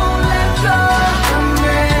 I won't let go, I'm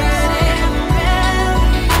ready.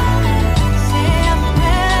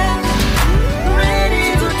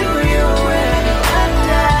 Ready to do your will, I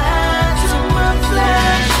die to my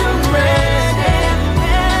flesh, I'm ready.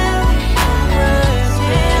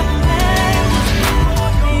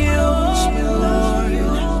 Use me, Lord, use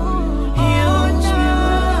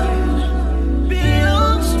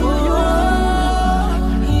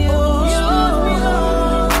me, use me,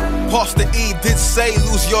 Lord. Pastor E did say,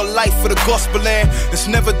 lose your life for the gospel, and it's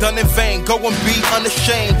never done in vain. Go and be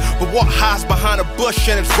unashamed. But what hides behind a bush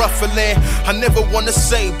and it's ruffling? I never want to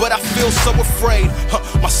say, but I feel so afraid.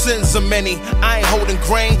 My sins are many, I ain't holding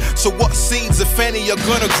grain. So what seeds, if any, are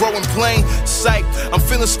gonna grow in plain sight? I'm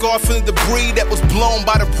feeling scarred, feeling debris that was blown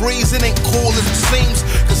by the breeze. It ain't cool as it seems,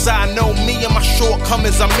 cause I know me and my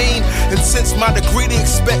shortcomings, I mean. And since my degree, they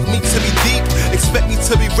expect me to be deep, expect me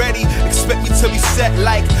to be ready, expect me to be set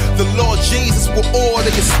like the Lord Jesus will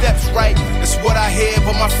order your steps right. That's what I hear,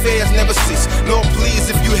 but my fears never cease. Lord,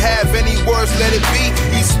 please, if you have any words, let it be.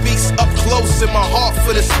 He speaks up close in my heart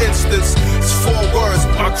for this instance. It's 4 words,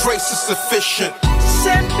 my grace is sufficient.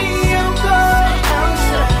 Send me, I'll go, I'll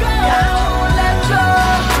serve, I won't let go,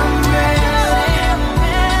 I'm ready.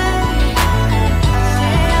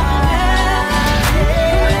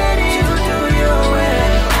 Ready to do your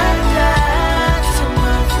will, I die to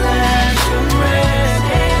my flesh, I'm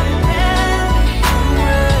ready.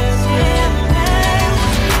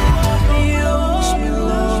 Use me,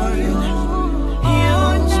 Lord,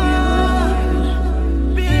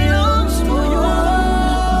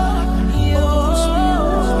 use me, use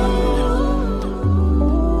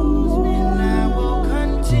me, and I will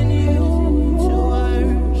continue to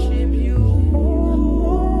worship you.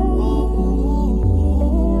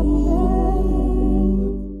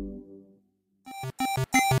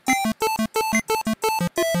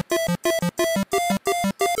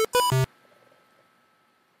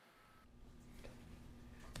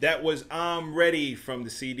 That was I'm Ready from the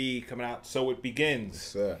CD coming out, So It Begins.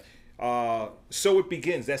 Sir. So It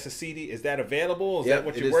Begins. That's a CD. Is that available? Is Yeah, that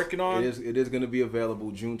what it you're is- working on? It is going to be available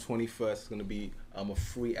June 21st. It's going to be a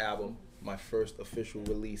free album, my first official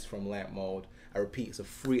release from Lamp Mode. I repeat, it's a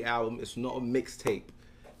free album. It's not a mixtape.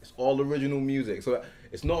 It's all original music. So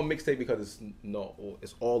it's not a mixtape because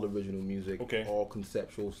it's all original music. Okay. All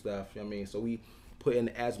conceptual stuff. You know what I mean? So we put in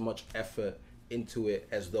as much effort into it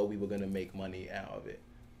as though we were gonna make money out of it.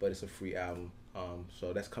 But it's a free album.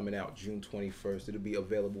 So that's coming out June 21st. It'll be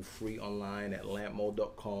available free online at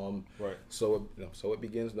lampmo.com. Right. So it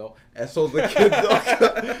begins though.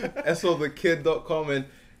 SOTheKid.com and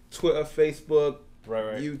Twitter, Facebook,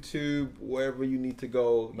 Right. YouTube, wherever you need to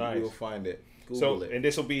go, Nice. you will find it. Google So, it. and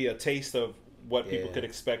this will be a taste of what people Yeah. could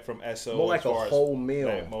expect from SO. More like as a far as whole meal,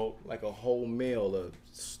 Lampmo. like a whole meal, a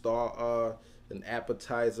starter, an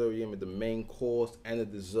appetizer, you know, the main course, and a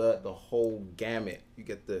dessert, the whole gamut. You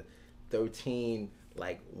get the 13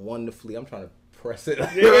 like wonderfully. I'm trying to press it.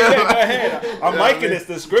 Yeah, go ahead. I'm liking this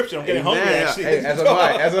description. I'm getting hungry, Man, actually. hey, as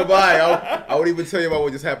a buy, I would even tell you about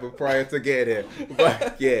what just happened prior to getting here.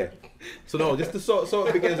 But yeah, so no, just the So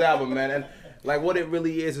It Begins album, man, and like what it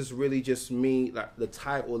really is really just me. Like the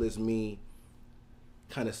title is me,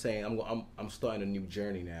 kind of saying I'm starting a new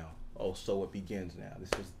journey now. Oh, so it begins now.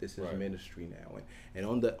 This is Right. ministry now, and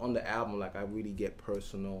on the album, like I really get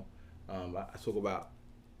personal. I talk about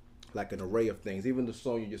like an array of things. Even the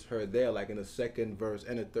song you just heard there, like in the second verse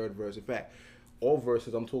and the third verse. In fact, all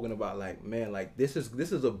verses I'm talking about, like, man, like this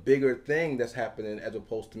is a bigger thing that's happening as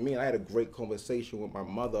opposed to me. And I had a great conversation with my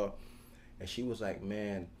mother, and she was like,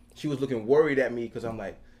 man, she was looking worried at me because I'm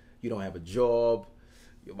like, you don't have a job,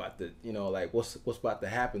 you're about to, you know, like what's about to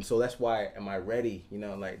happen. So that's why, am I ready? You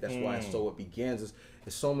know, like that's why So It Begins.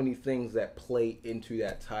 There's so many things that play into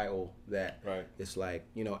that title that Right. it's like,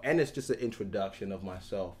 you know, and it's just an introduction of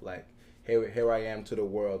myself. Like here I am to the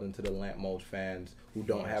world and to the Lamp Mode fans who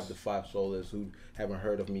don't have the 5 solas, who haven't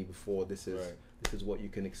heard of me before. This is what you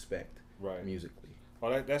can expect musically.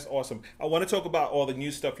 Oh, that's awesome. I want to talk about all the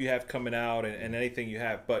new stuff you have coming out and anything you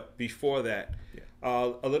have. But before that,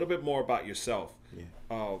 a little bit more about yourself.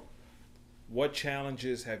 Yeah. What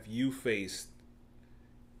challenges have you faced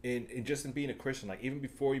in being a Christian? Like even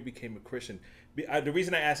before you became a Christian. The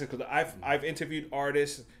reason I ask is because I've interviewed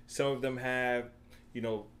artists. Some of them have, you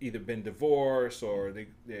know, either been divorced or they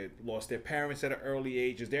lost their parents at an early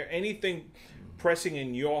age. Is there anything pressing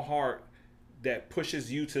in your heart that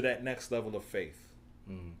pushes you to that next level of faith?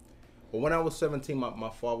 Well, when I was 17, my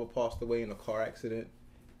father passed away in a car accident,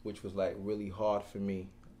 which was like really hard for me.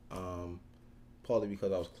 Partly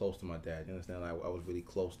because I was close to my dad. You understand? I was really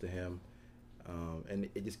close to him, and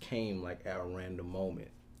it just came like at a random moment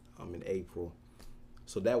in April.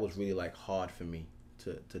 So that was really like hard for me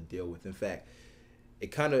to deal with. In fact,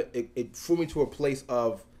 it threw me to a place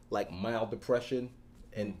of like mild depression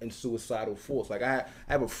and suicidal thoughts. Like I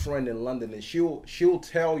have a friend in London, and she'll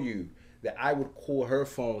tell you that I would call her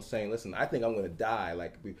phone saying, "Listen, I think I'm gonna die."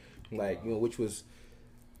 Like you know, which was.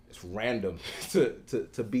 It's random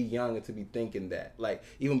to be young and to be thinking that. Like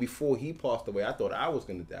even before he passed away, I thought I was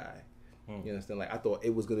gonna die. You understand? Like I thought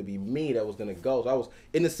it was gonna be me that was gonna go. So I was,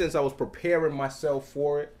 in a sense, I was preparing myself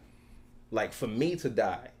for it, like for me to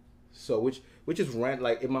die. So which is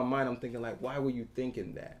like in my mind, I'm thinking like, why were you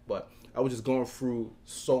thinking that? But I was just going through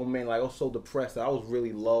so many, like I was so depressed. I was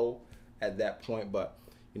really low at that point. But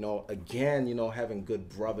you know, again, you know, having good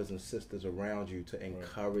brothers and sisters around you to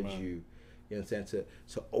encourage you. You know what I'm saying?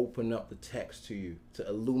 To open up the text to you, to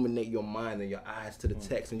illuminate your mind and your eyes to the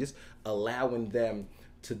text, and just allowing them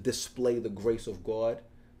to display the grace of God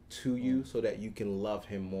to you so that you can love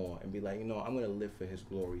him more and be like, you know, I'm going to live for his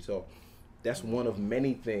glory. So that's one of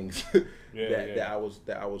many things that I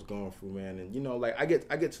was going through, man. And you know, like I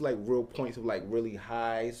get to like real points of like really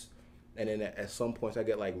highs, and then at some points I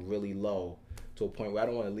get like really low to a point where I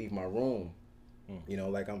don't want to leave my room. You know,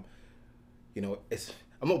 like I'm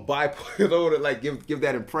not bipolar, to like give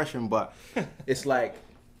that impression, but it's like,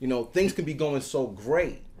 you know, things can be going so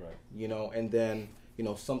great, you know, and then, you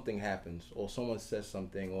know, something happens, or someone says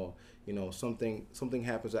something, or, you know, something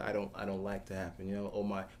happens that I don't like to happen, you know, or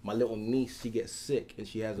my little niece, she gets sick and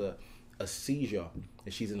she has a seizure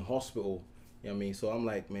and she's in hospital, you know what I mean? So I'm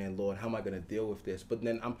like, man, Lord, how am I gonna deal with this? But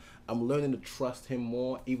then I'm learning to trust him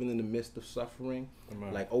more, even in the midst of suffering.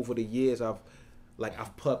 Like over the years, I've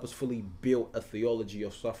purposefully built a theology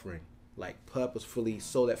of suffering, like purposefully,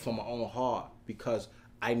 so that from my own heart, because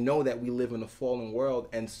I know that we live in a fallen world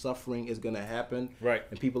and suffering is gonna happen. Right.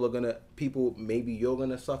 And maybe you're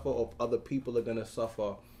gonna suffer, or other people are gonna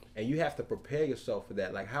suffer, and you have to prepare yourself for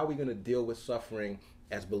that. Like, how are we gonna deal with suffering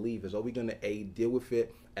as believers? Are we gonna deal with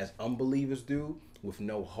it as unbelievers do, with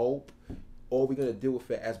no hope, or are we gonna deal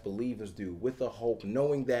with it as believers do, with a hope,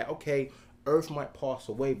 knowing that okay, earth might pass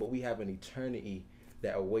away, but we have an eternity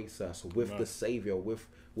that awaits us with the Savior, with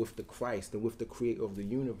the Christ, and with the Creator of the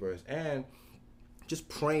universe. And just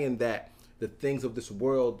praying that the things of this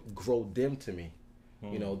world grow dim to me.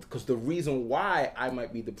 You know, because the reason why I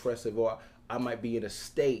might be depressive or I might be in a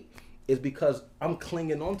state is because I'm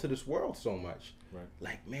clinging on to this world so much. Right.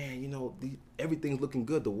 Like, man, you know, everything's looking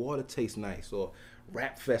good. The water tastes nice, or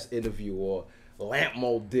Rap Fest interview, or lamp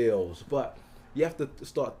mold deals. But you have to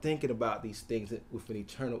start thinking about these things with an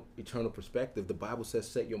eternal perspective. The Bible says,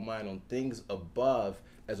 set your mind on things above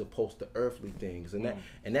as opposed to earthly things.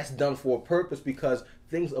 And that's done for a purpose, because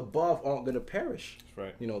things above aren't going to perish. That's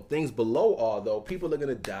right. You know, things below are, though. People are going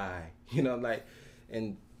to die, you know, like,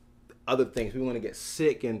 and other things. We want to get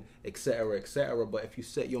sick and et cetera, et cetera. But if you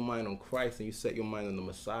set your mind on Christ and you set your mind on the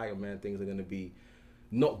Messiah, man, things are going to be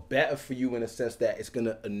not better for you in a sense that it's going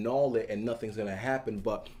to annul it and nothing's going to happen,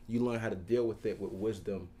 but you learn how to deal with it with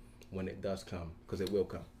wisdom when it does come, because it will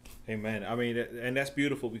come. Amen. I mean, and that's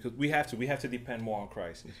beautiful, because we have to depend more on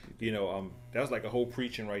Christ. You know, that was like a whole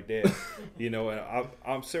preaching right there. You know, and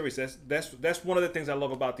I'm serious. That's one of the things I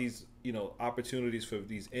love about these, you know, opportunities for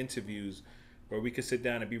these interviews, where we can sit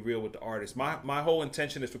down and be real with the artist. My whole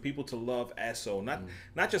intention is for people to love SO, not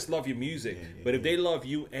just love your music, but if they love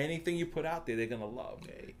you, anything you put out there, they're gonna love.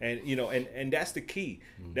 And you know, and that's the key.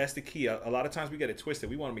 That's the key. A lot of times we get it twisted.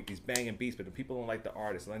 We want to make these banging beats, but the people don't like the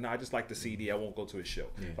artist. Like, no, I just like the CD. I won't go to his show.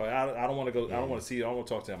 Or, I don't want to go. I don't want to see it. I don't want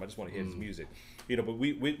to talk to him. I just want to hear his music. You know, but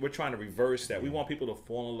we're trying to reverse that. We want people to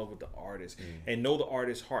fall in love with the artist and know the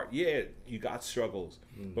artist's heart. Yeah, you got struggles,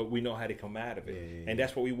 but we know how to come out of it. And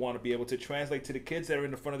that's what we want to be able to translate to the kids that are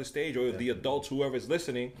in the front of the stage, or the adults, whoever is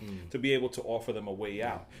listening, to be able to offer them a way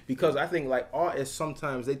out. Because I think, like, artists,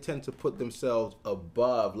 sometimes they tend to put themselves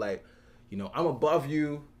above, like, you know, I'm above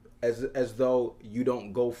you, as though you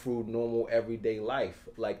don't go through normal everyday life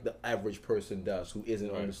like the average person does who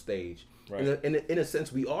isn't on the stage. In a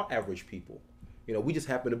sense, we are average people. You know, we just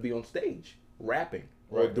happen to be on stage rapping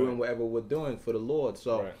or doing whatever we're doing for the Lord.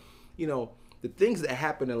 So, you know, the things that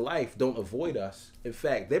happen in life don't avoid us. In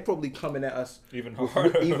fact, they're probably coming at us even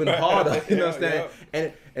harder. You know what I'm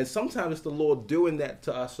saying? And sometimes it's the Lord doing that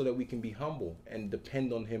to us so that we can be humble and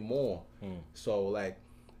depend on Him more. So, like,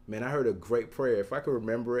 man, I heard a great prayer. If I could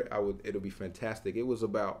remember it, it'll be fantastic. It was a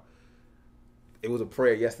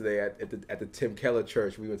prayer yesterday at the Tim Keller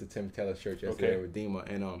Church. We went to Tim Keller Church yesterday at Redeemer,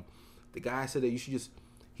 and the guy said that you should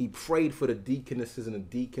he prayed for the deaconesses and the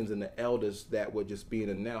deacons and the elders that were just being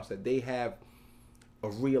announced, that they have a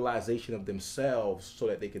realization of themselves so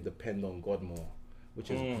that they can depend on God more, which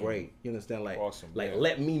is great. You understand? Like, awesome.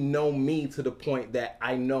 Let me know me to the point that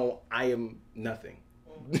I know I am nothing.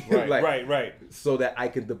 Right. So that I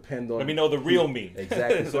can depend on. Let me know the real me.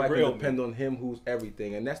 Exactly. So I can depend on Him who's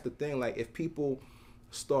everything. And that's the thing. Like, if people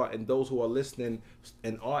start, and those who are listening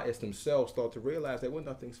and artists themselves start to realize that we're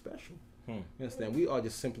nothing special. You understand? We are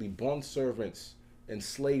just simply bond servants and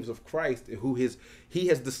slaves of Christ, who He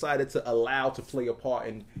has decided to allow to play a part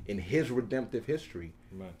in His redemptive history.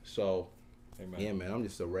 Amen. So, yeah, man, I'm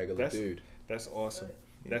just a regular dude. That's awesome.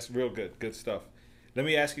 That's real good. Good stuff. Let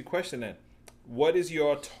me ask you a question then. What is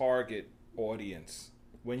your target audience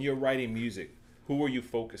when you're writing music? Who are you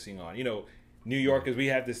focusing on? You know, New Yorkers, we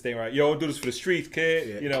have this thing, right? Yo, do this for the streets, kid.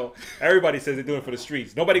 Yeah. You know, everybody says they're doing it for the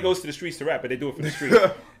streets. Nobody goes to the streets to rap, but they do it for the streets.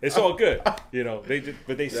 It's all good, you know.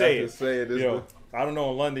 But they say it. You know, I don't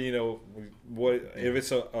know in London, you know, what if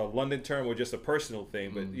it's a London term or just a personal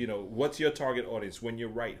thing. But you know, what's your target audience when you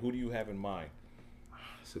write? Who do you have in mind?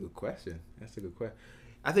 That's a good question.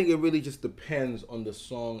 I think it really just depends on the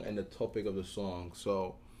song and the topic of the song.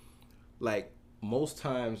 So, like, most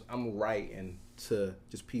times I'm writing to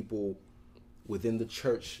just people within the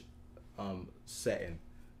church setting,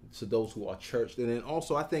 to those who are churched. And then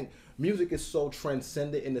also, I think music is so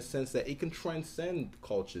transcendent in the sense that it can transcend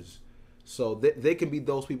cultures. So there can be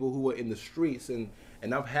those people who are in the streets, and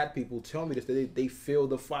I've had people tell me this, that they feel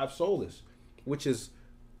the five solas, which is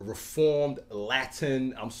Reformed,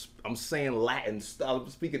 Latin. I'm saying Latin stuff. I'm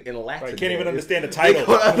speaking in Latin. I can't even understand the title.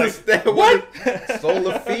 They understand what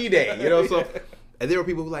sola fide. You know, so and there are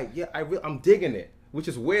people who are like, yeah, I'm digging it, which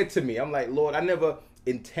is weird to me. I'm like, Lord, I never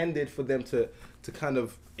intended for them to kind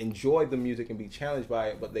of enjoy the music and be challenged by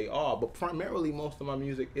it, but they are. But primarily, most of my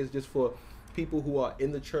music is just for people who are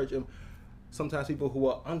in the church, and sometimes people who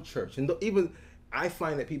are unchurched. And even I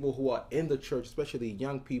find that people who are in the church, especially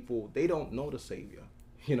young people, they don't know the Savior.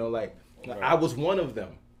 You know, like, I was one of them,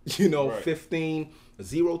 you know,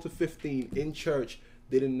 0 to 15 in church,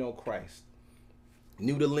 didn't know Christ.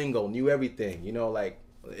 Knew the lingo, knew everything, you know, like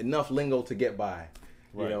enough lingo to get by,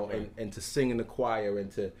 you know, and to sing in the choir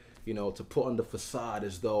and to, you know, to put on the facade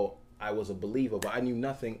as though I was a believer, but I knew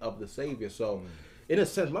nothing of the Savior. So in a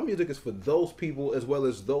sense, my music is for those people as well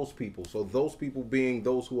as those people. So those people being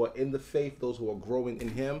those who are in the faith, those who are growing in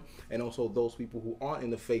Him, and also those people who aren't in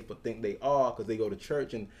the faith but think they are because they go to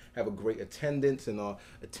church and have a great attendance and are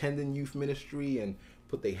attending youth ministry and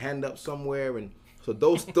put their hand up somewhere. And so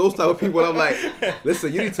those type of people, I'm like,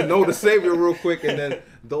 listen, you need to know the Savior real quick, and then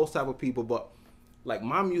those type of people. But like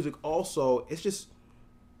my music also, it's just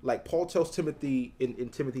like Paul tells Timothy in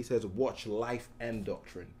Timothy says, watch life and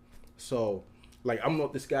doctrine. So like I'm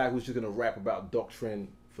not this guy who's just gonna rap about doctrine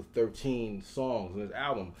for 13 songs on his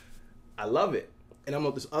album. I love it, and I'm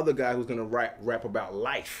not this other guy who's gonna rap about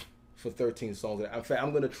life for 13 songs. In fact,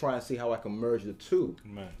 I'm gonna try and see how I can merge the two,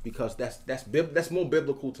 because that's more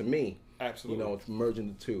biblical to me. Absolutely. You know, it's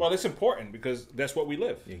merging the two. Well, it's important because that's what we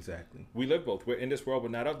live. Exactly. We live both. We're in this world,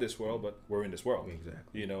 but not of this world, but we're in this world.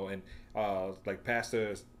 Exactly. You know, and like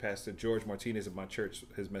Pastor George Martinez of my church,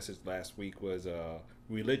 his message last week was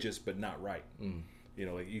religious but not right. You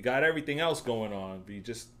know, like you got everything else going on, but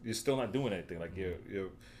you're still not doing anything. Like you're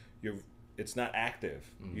it's not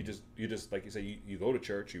active. You just like you say, you go to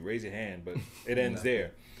church, you raise your hand, but it ends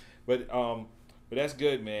there. But that's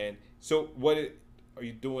good, man. So what are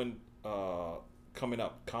you doing coming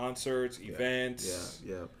up? Concerts, events?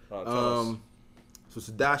 Yeah. Tell us. So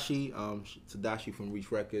Tadashi from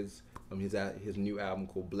Reach Records, his new album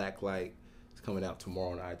called Black Light is coming out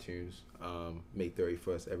tomorrow on iTunes. May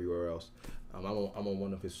 31st everywhere else. I'm on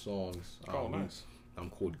one of his songs. Nice.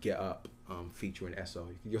 Called Get Up, featuring Esso.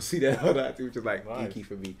 You'll see that on iTunes, which is like nice. geeky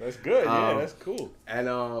for me. That's good. Yeah, that's cool. And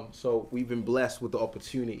so we've been blessed with the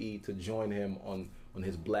opportunity to join him on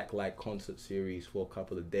his Black Light concert series for a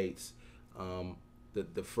couple of dates.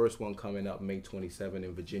 The first one coming up May 27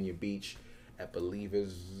 in Virginia Beach. I believe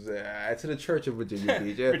is to the Church of Virginia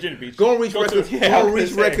Beach. Yeah. Virginia Beach. Go on Reach Records. Go on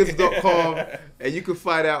ReachRecords.com, and you can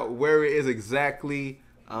find out where it is exactly.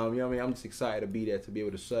 You know what I mean? I'm just excited to be there, to be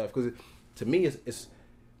able to serve, because to me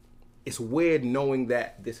it's weird knowing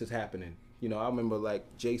that this is happening. You know, I remember like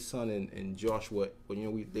Jason and Joshua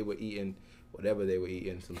when they were eating whatever they were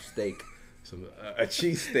eating, some steak, a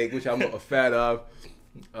cheese steak, which I'm not a fan of.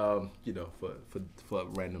 You know, for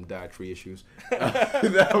random dietary issues.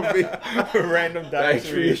 Random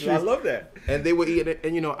dietary issues. I love that. And they were eating it,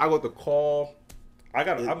 and you know, I got the call.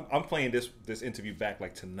 I'm playing this interview back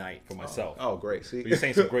like tonight for myself. Oh, great! See, you're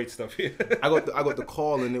saying some great stuff here. I got the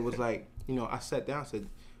call, and it was like, you know, I sat down and said,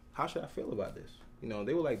 how should I feel about this? You know,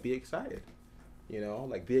 they were like, be excited. You know,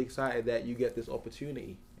 like be excited that you get this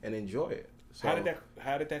opportunity and enjoy it. So,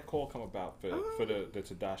 how did that call come about for the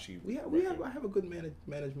Tadashi? I have a good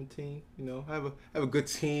management team. You know, I have a good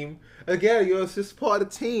team. Again, you know, it's just part of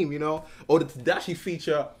the team. You know, the Tadashi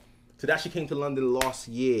feature. Tadashi came to London last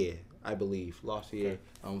year, I believe, for a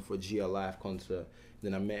GL Live concert.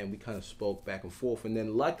 Then I met him. We kind of spoke back and forth, and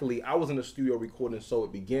then luckily I was in the studio recording So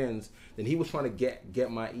It Begins. Then he was trying to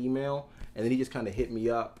get my email, and then he just kind of hit me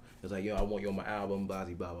up. It was like, yo, I want you on my album, blah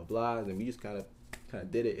blah blah blah. And we just kind of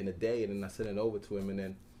did it in a day, and then I sent it over to him, and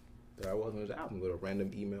then there I was on his album with a random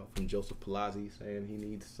email from Joseph Palazzi saying he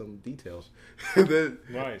needs some details.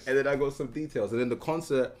 Nice. And then I got some details, and then the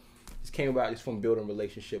concert just came about just from building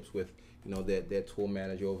relationships with, you know, their tour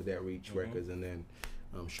manager over there at Reach Records, and then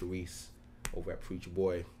Sharice over at Preacher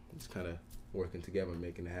Boy, just kind of working together and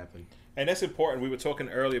making it happen. And that's important. We were talking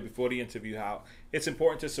earlier before the interview how it's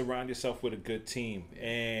important to surround yourself with a good team.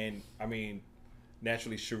 And I mean,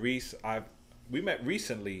 naturally, Sharice, we met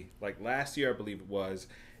recently, like last year, I believe it was,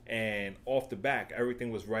 and off the back, everything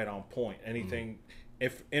was right on point. Anything,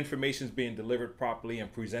 if information's being delivered properly and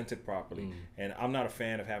presented properly, and I'm not a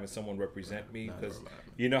fan of having someone represent me, because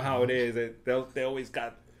you know how it is. They always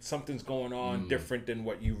got something's going on different than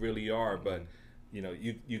what you really are, but you know,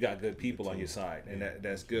 you got good people on your side, and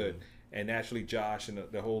that's good. And naturally, Josh and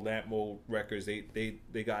the whole Lamp Mode Records,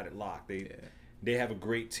 they got it locked. They have a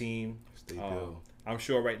great team. They do. I'm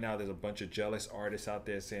sure right now there's a bunch of jealous artists out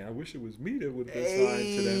there saying, I wish it was me that would have been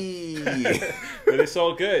signed to them. But it's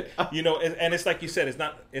all good. You know, and it's like you said,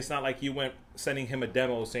 it's not like you went sending him a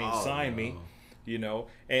demo saying, sign me, you know.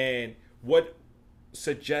 And what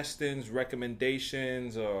suggestions,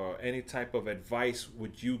 recommendations, or any type of advice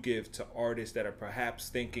would you give to artists that are perhaps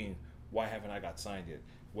thinking, why haven't I got signed yet?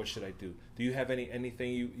 What should I do? Do you have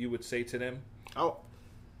anything you would say to them? I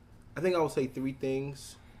think I would say three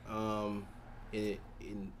things. I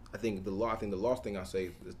think the last thing I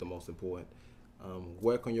say is the most important.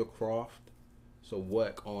 Work on your craft. So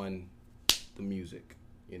work on the music.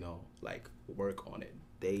 You know, like work on it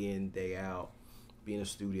day in, day out. Be in a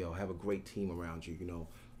studio. Have a great team around you. You know,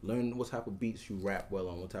 learn what type of beats you rap well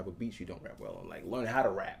on. What type of beats you don't rap well on. Like learn how to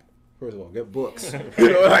rap. First of all, get books.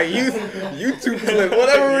 You know, like YouTube clips,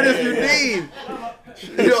 whatever it is you need.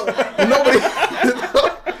 You know, nobody.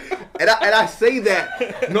 And I say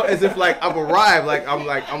that not as if like I've arrived, like I'm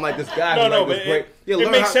like this guy. No, who's like but this great.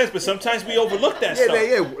 it makes sense. But sometimes we overlook that stuff.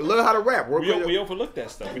 Yeah. Learn how to rap. We overlook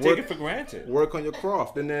that stuff. We take it for granted. Work on your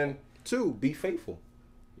craft, and then 2, be faithful.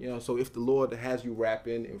 You know, so if the Lord has you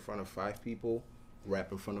rapping in front of 5 people,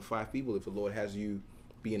 rap in front of 5 people. If the Lord has you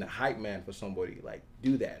being a hype man for somebody, like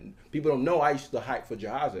do that. And people don't know I used to hype for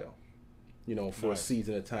Jahaziel, you know, for a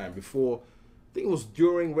season of time before. I think it was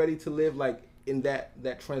during Ready to Live, like in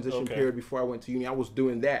that transition period before I went to uni. I was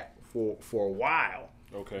doing that for a while.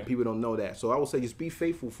 Okay. People don't know that. So I would say just be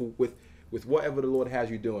faithful with whatever the Lord has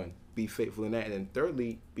you doing. Be faithful in that. And then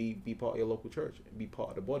thirdly, be part of your local church. Be part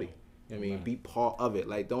of the body. I mean, be part of it.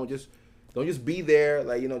 Like don't just be there,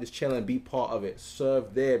 like, you know, just chilling. Be part of it.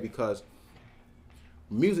 Serve there, because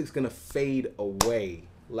music's gonna fade away.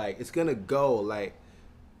 Like it's gonna go. Like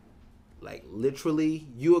literally,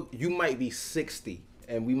 you might be 60,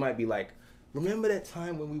 and we might be like, remember that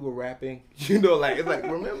time when we were rapping? You know, like it's like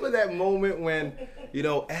remember that moment when, you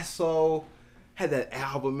know, SO had that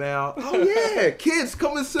album out. Oh yeah, kids,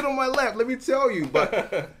 come and sit on my lap. Let me tell you,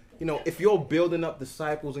 but. You know, if you're building up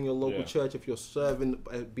disciples in your local church, if you're serving,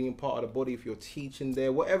 being part of the body, if you're teaching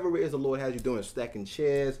there, whatever it is the Lord has you doing, stacking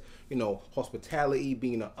chairs, you know, hospitality,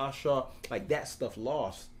 being an usher, like that stuff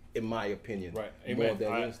lost, in my opinion. Right. More Amen. than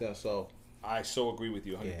you understand. So I so agree with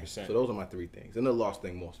you 100%. yeah. So those are my 3 things, and the lost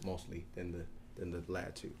thing mostly than the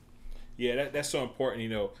latter 2. Yeah, that's so important. You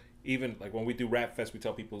know, even like when we do Rap Fest, we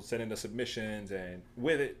tell people send in the submissions, and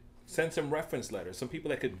with it, send some reference letters. Some people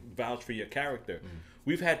that could vouch for your character.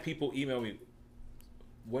 We've had people email me,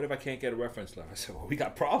 what if I can't get a reference letter? I said, well, we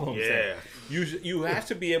got problems. Yeah. You have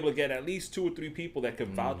to be able to get at least 2 or 3 people that can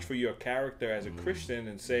vouch for your character as a Christian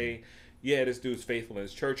and say, yeah, this dude's faithful in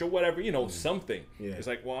his church or whatever, you know, something. Yeah. It's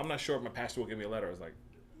like, well, I'm not sure if my pastor will give me a letter. I was like,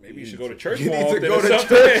 maybe you should go to church more often or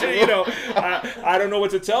something. You know, I don't know what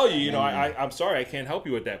to tell you. You know, I'm sorry, I can't help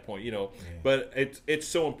you at that point. You know, but it's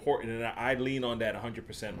so important, and I lean on that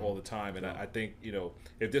 100% all the time. And I think, you know,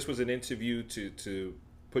 if this was an interview to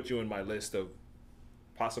put you in my list of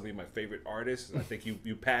possibly my favorite artists, I think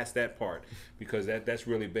you passed that part, because that's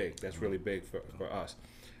really big. That's really big for us.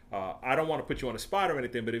 I don't want to put you on the spot or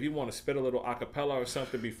anything, but if you want to spit a little acapella or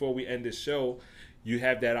something before we end this show, you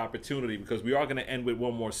have that opportunity, because we are going to end with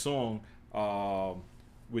one more song,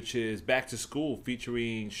 which is Back to School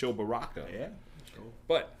featuring Sho Baraka. Yeah. Cool.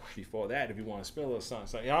 But before that, if you want to spit a little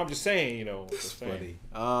something, I'm just saying, you know. It's funny.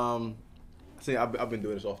 See, I've been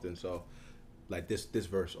doing this often, so like this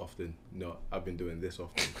verse often. No, I've been doing this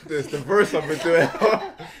often. This the verse I've been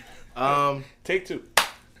doing. Take 2.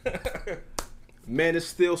 Man, it's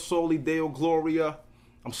still Soli Deo Gloria.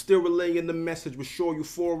 I'm still relaying the message with sure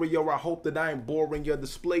euphoria. I hope that I ain't boring you,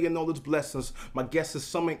 displaying all its blessings. My guess is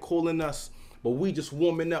some ain't calling us, but we just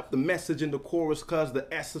warming up the message in the chorus, cause the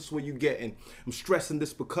essence where you getting. I'm stressing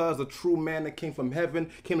this because the true man that came from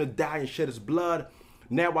heaven came to die and shed his blood.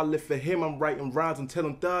 Now I live for him. I'm writing rhymes and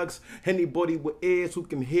telling thugs, anybody with ears who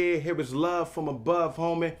can hear his love from above,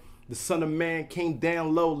 homie. The Son of Man came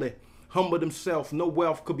down lowly, humbled himself, no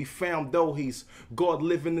wealth could be found, though he's God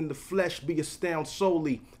living in the flesh, be astounded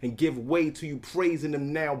solely, and give way to you praising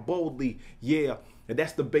him now boldly. Yeah, and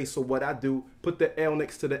that's the base of what I do. Put the L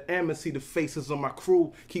next to the M and see the faces of my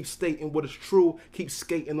crew. Keep stating what is true, keep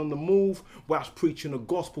skating on the move, whilst preaching the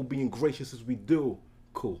gospel, being gracious as we do.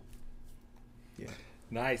 Cool. Yeah.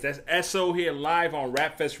 Nice. That's SO here live on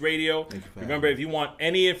Rap Fest Radio. Remember, if you want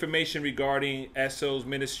any information regarding SO's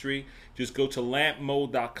ministry, just go to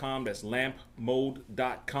lampmode.com. That's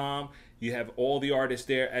lampmode.com. You have all the artists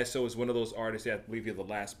there. SO is one of those artists that I believe you're the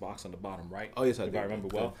last box on the bottom, right? Oh, yes, I do. If I remember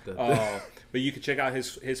well. But you can check out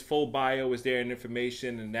his full bio is there and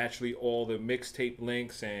information, and naturally all the mixtape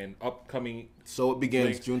links and upcoming. So it begins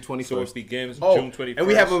links. June 21st. So it begins June 21st. And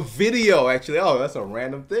we have a video, actually. Oh, that's a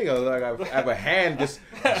random thing. I was like, I have a hand just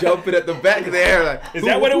jumping at the back there. Like, is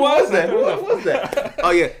that what it was? Who was that?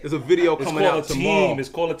 Oh, yeah. There's a video coming out tomorrow. It's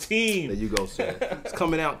called A Team. There you go, sir. It's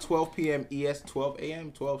coming out 12 p.m. ES, 12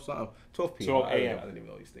 a.m., 12 something. 12 p.m. 12 a.m. I don't even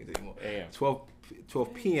know these things anymore. A.m.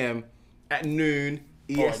 12 p.m. at noon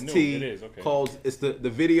EST. At noon. It is, okay. Called, it's the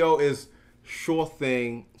video is Sure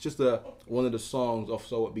Thing. It's just one of the songs of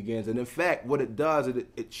So It Begins. And in fact, what it does,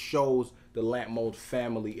 it shows the Lamp Mode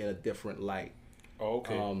family in a different light. Oh,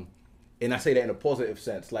 okay. And I say that in a positive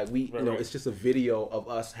sense. Like it's just a video of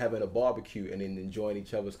us having a barbecue and then enjoying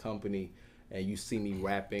each other's company. And you see me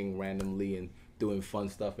rapping randomly and doing fun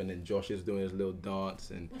stuff, and then Josh is doing his little dance,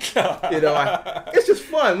 and it's just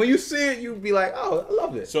fun. When you see it, you be like, "Oh, I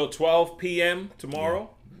love it." So 12 p.m. tomorrow.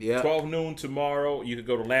 Yeah. 12 noon tomorrow. You can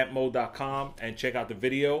go to lampmode.com and check out the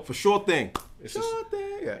video. For sure thing. It's Sure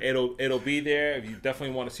thing. Yeah. It'll be there. If you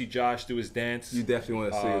definitely want to see Josh do his dance, You definitely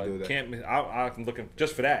want to see it do that. Can't miss. I'm looking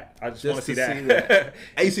just for that. I just want to see to that.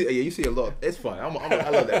 And you see a lot. It's fun. I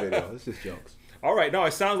love that video. It's just jokes. All right, no,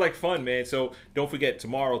 it sounds like fun, man. So don't forget,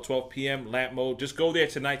 tomorrow, 12 p.m., Lamp Mode. Just go there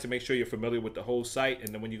tonight to make sure you're familiar with the whole site. And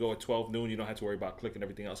then when you go at 12 noon, you don't have to worry about clicking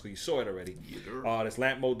everything else because you saw it already. That's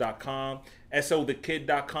lampmode.com.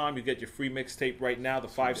 SOTheKid.com. You get your free mixtape right now, the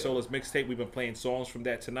 5 Solas mixtape. We've been playing songs from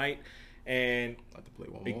that tonight. And I'd like to play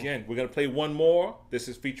one more. again, we're going to play one more. This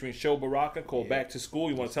is featuring Sho Baraka called Back to School.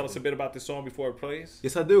 You want to tell us a bit about this song before it plays?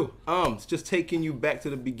 Yes, I do. It's just taking you back to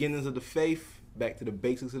the beginnings of the faith, back to the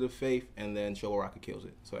basics of the faith, and then Sho Baraka kills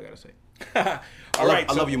it. That's what I gotta say.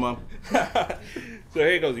 I love you, Mom. So here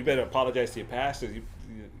it goes. You better apologize to your pastors.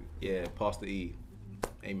 Yeah, Pastor E.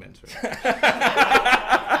 Amen, sir.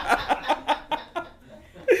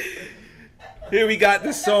 Here we got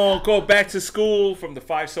this song called Back to School from the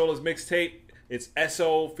 5 Solas mixtape. It's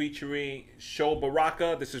SO featuring Sho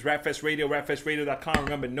Baraka. This is Rapfest Radio, rapfestradio.com.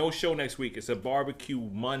 Remember, no show next week. It's a barbecue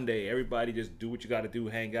Monday. Everybody just do what you got to do.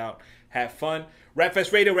 Hang out. Have fun.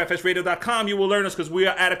 Rapfest Radio, rapfestradio.com. You will learn us because we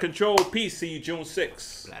are out of control. Peace. See you June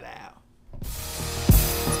 6th. Flat out.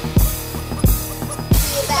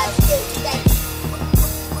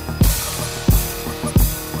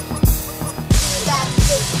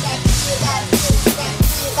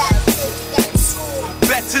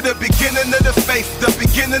 Back to the beginning of the faith, the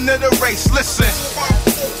beginning of the race. Listen.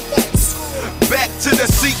 Back to the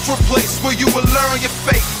secret place where you will learn your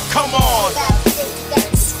faith. Come on.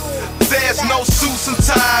 There's no suits and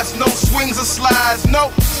ties, no swings and slides,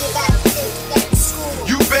 no.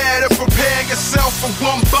 You better prepare yourself for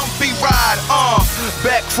one bumpy ride.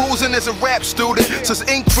 Back cruising as a rap student. Says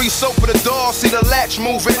increase, open the door, see the latch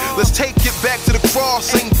moving. Let's take it back to the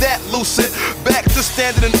cross, ain't that lucid? Back to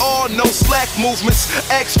standing in awe, no slack movements.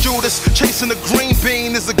 Ex Judas, chasing the green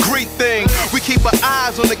bean is a Greek thing. We keep our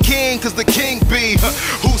eyes on the king, cause the king be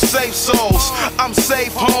who saves souls. I'm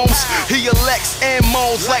safe homes, he elects and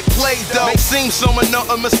moans like Play-Doh. May seem so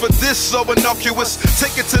monotonous, but this so innocuous.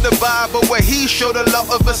 Take it to the Bible where he showed the love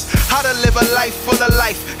of us, how to live a life full of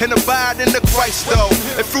life and abide in the Christ though.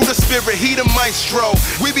 And through the spirit, he the maestro.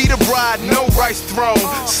 We be the bride, no rice throne.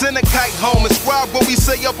 Send a kite home, inscribe what we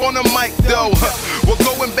say up on the mic though. We're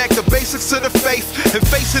going back to basics to the faith and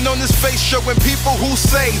facing on this face, showing people who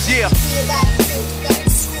saves, yeah.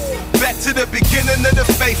 Back to the beginning of the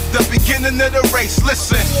faith, the beginning of the race.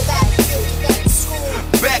 Listen.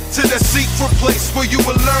 Back to the secret place where you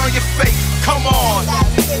will learn your faith. Come on.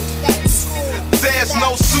 There's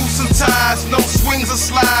no suits and ties, no swings and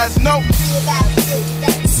slides, no.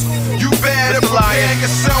 You better prepare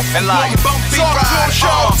yourself for one bumpy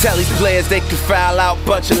ride. Tell these players they can foul out,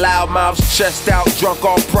 bunch of loudmouths, chest out, drunk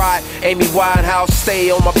on pride. Amy Winehouse, stay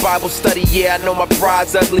on my Bible study, yeah, I know my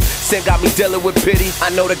pride's ugly. Sin got me dealing with pity, I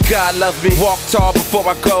know that God loves me. Walk tall before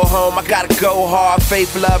I go home, I gotta go hard.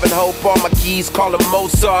 Faith, love, and hope on my keys, call them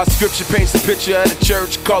Mozart. Scripture paints the picture of the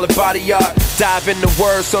church, call it body art. Dive in the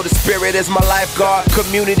word, so the spirit is my lifeguard.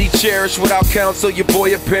 Community cherished, without counsel, your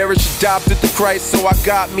boy will perish. Adopted to Christ, so I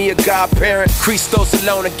got me a godparent. Christos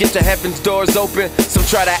alone and get your heaven's doors open. Some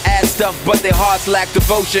try to add stuff, but their hearts lack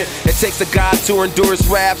devotion. It takes a God to endure his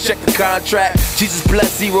wrath, check the contract. Jesus blood,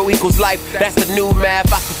 0 equals life, that's the new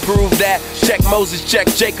math, I can prove that. Check Moses, check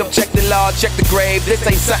Jacob, check the law, check the grave. This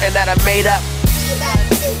ain't something that I made up.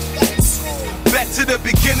 Back to the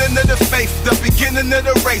beginning of the faith, the beginning of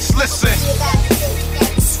the race. Listen.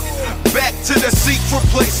 Back to the secret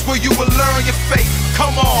place where you will learn your faith.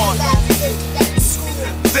 Come on.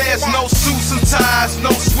 There's no suits and ties,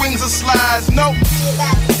 no swings and slides, no.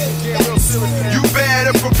 You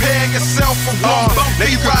better prepare yourself for one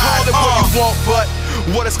bumpy ride. Call it what you want, but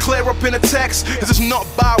what is clear up in the text is it's not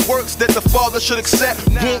by works that the Father should accept.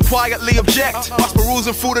 Won't quietly object. Whilst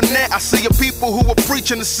perusing through the net, I see a people who are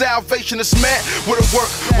preaching the salvation is met with a work.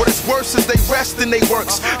 What is worse is they rest in their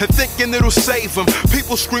works and thinking it'll save them.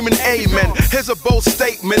 People screaming amen. Here's a bold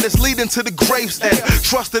statement, it's leading to the grave's end.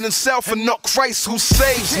 Trusting in self and not Christ who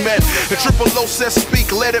saves men. The Triple O says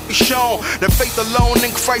speak, let it be shown that faith alone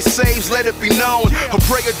in Christ saves, let it be known. A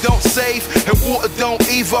prayer don't save and water don't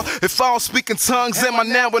either. If I don't speak in tongues, am I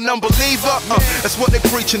now an unbeliever? That's what they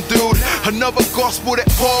preaching, dude. Another gospel that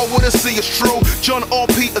Paul wouldn't see is true. John or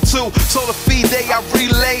Peter too. So the fide I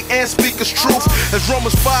relay and speak is truth. As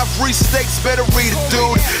Romans 5 restates, better read it,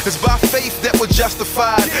 dude. It's by faith that we're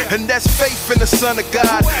justified, and that's faith in the Son of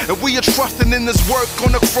God. And we are trusting in this work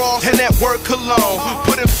on the cross and that work alone.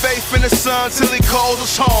 Putting faith in the Son till He calls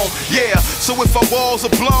us home. Yeah, so if our walls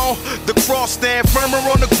are blown, the cross stand firmer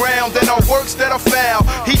on the ground than our works that are foul.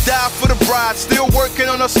 He died for the bride, still working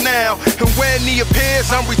on us now. And when He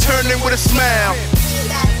appears, I'm returning with a smile.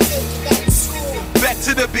 Back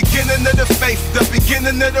to the beginning of the faith, the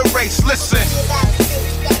beginning of the race. Listen.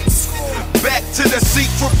 Back to the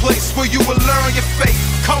secret place where you will learn your faith.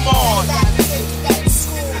 Come on.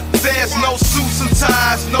 There's no suits and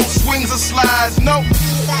ties, no swings and slides, no.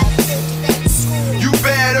 You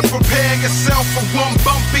better prepare yourself for one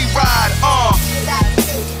bumpy ride.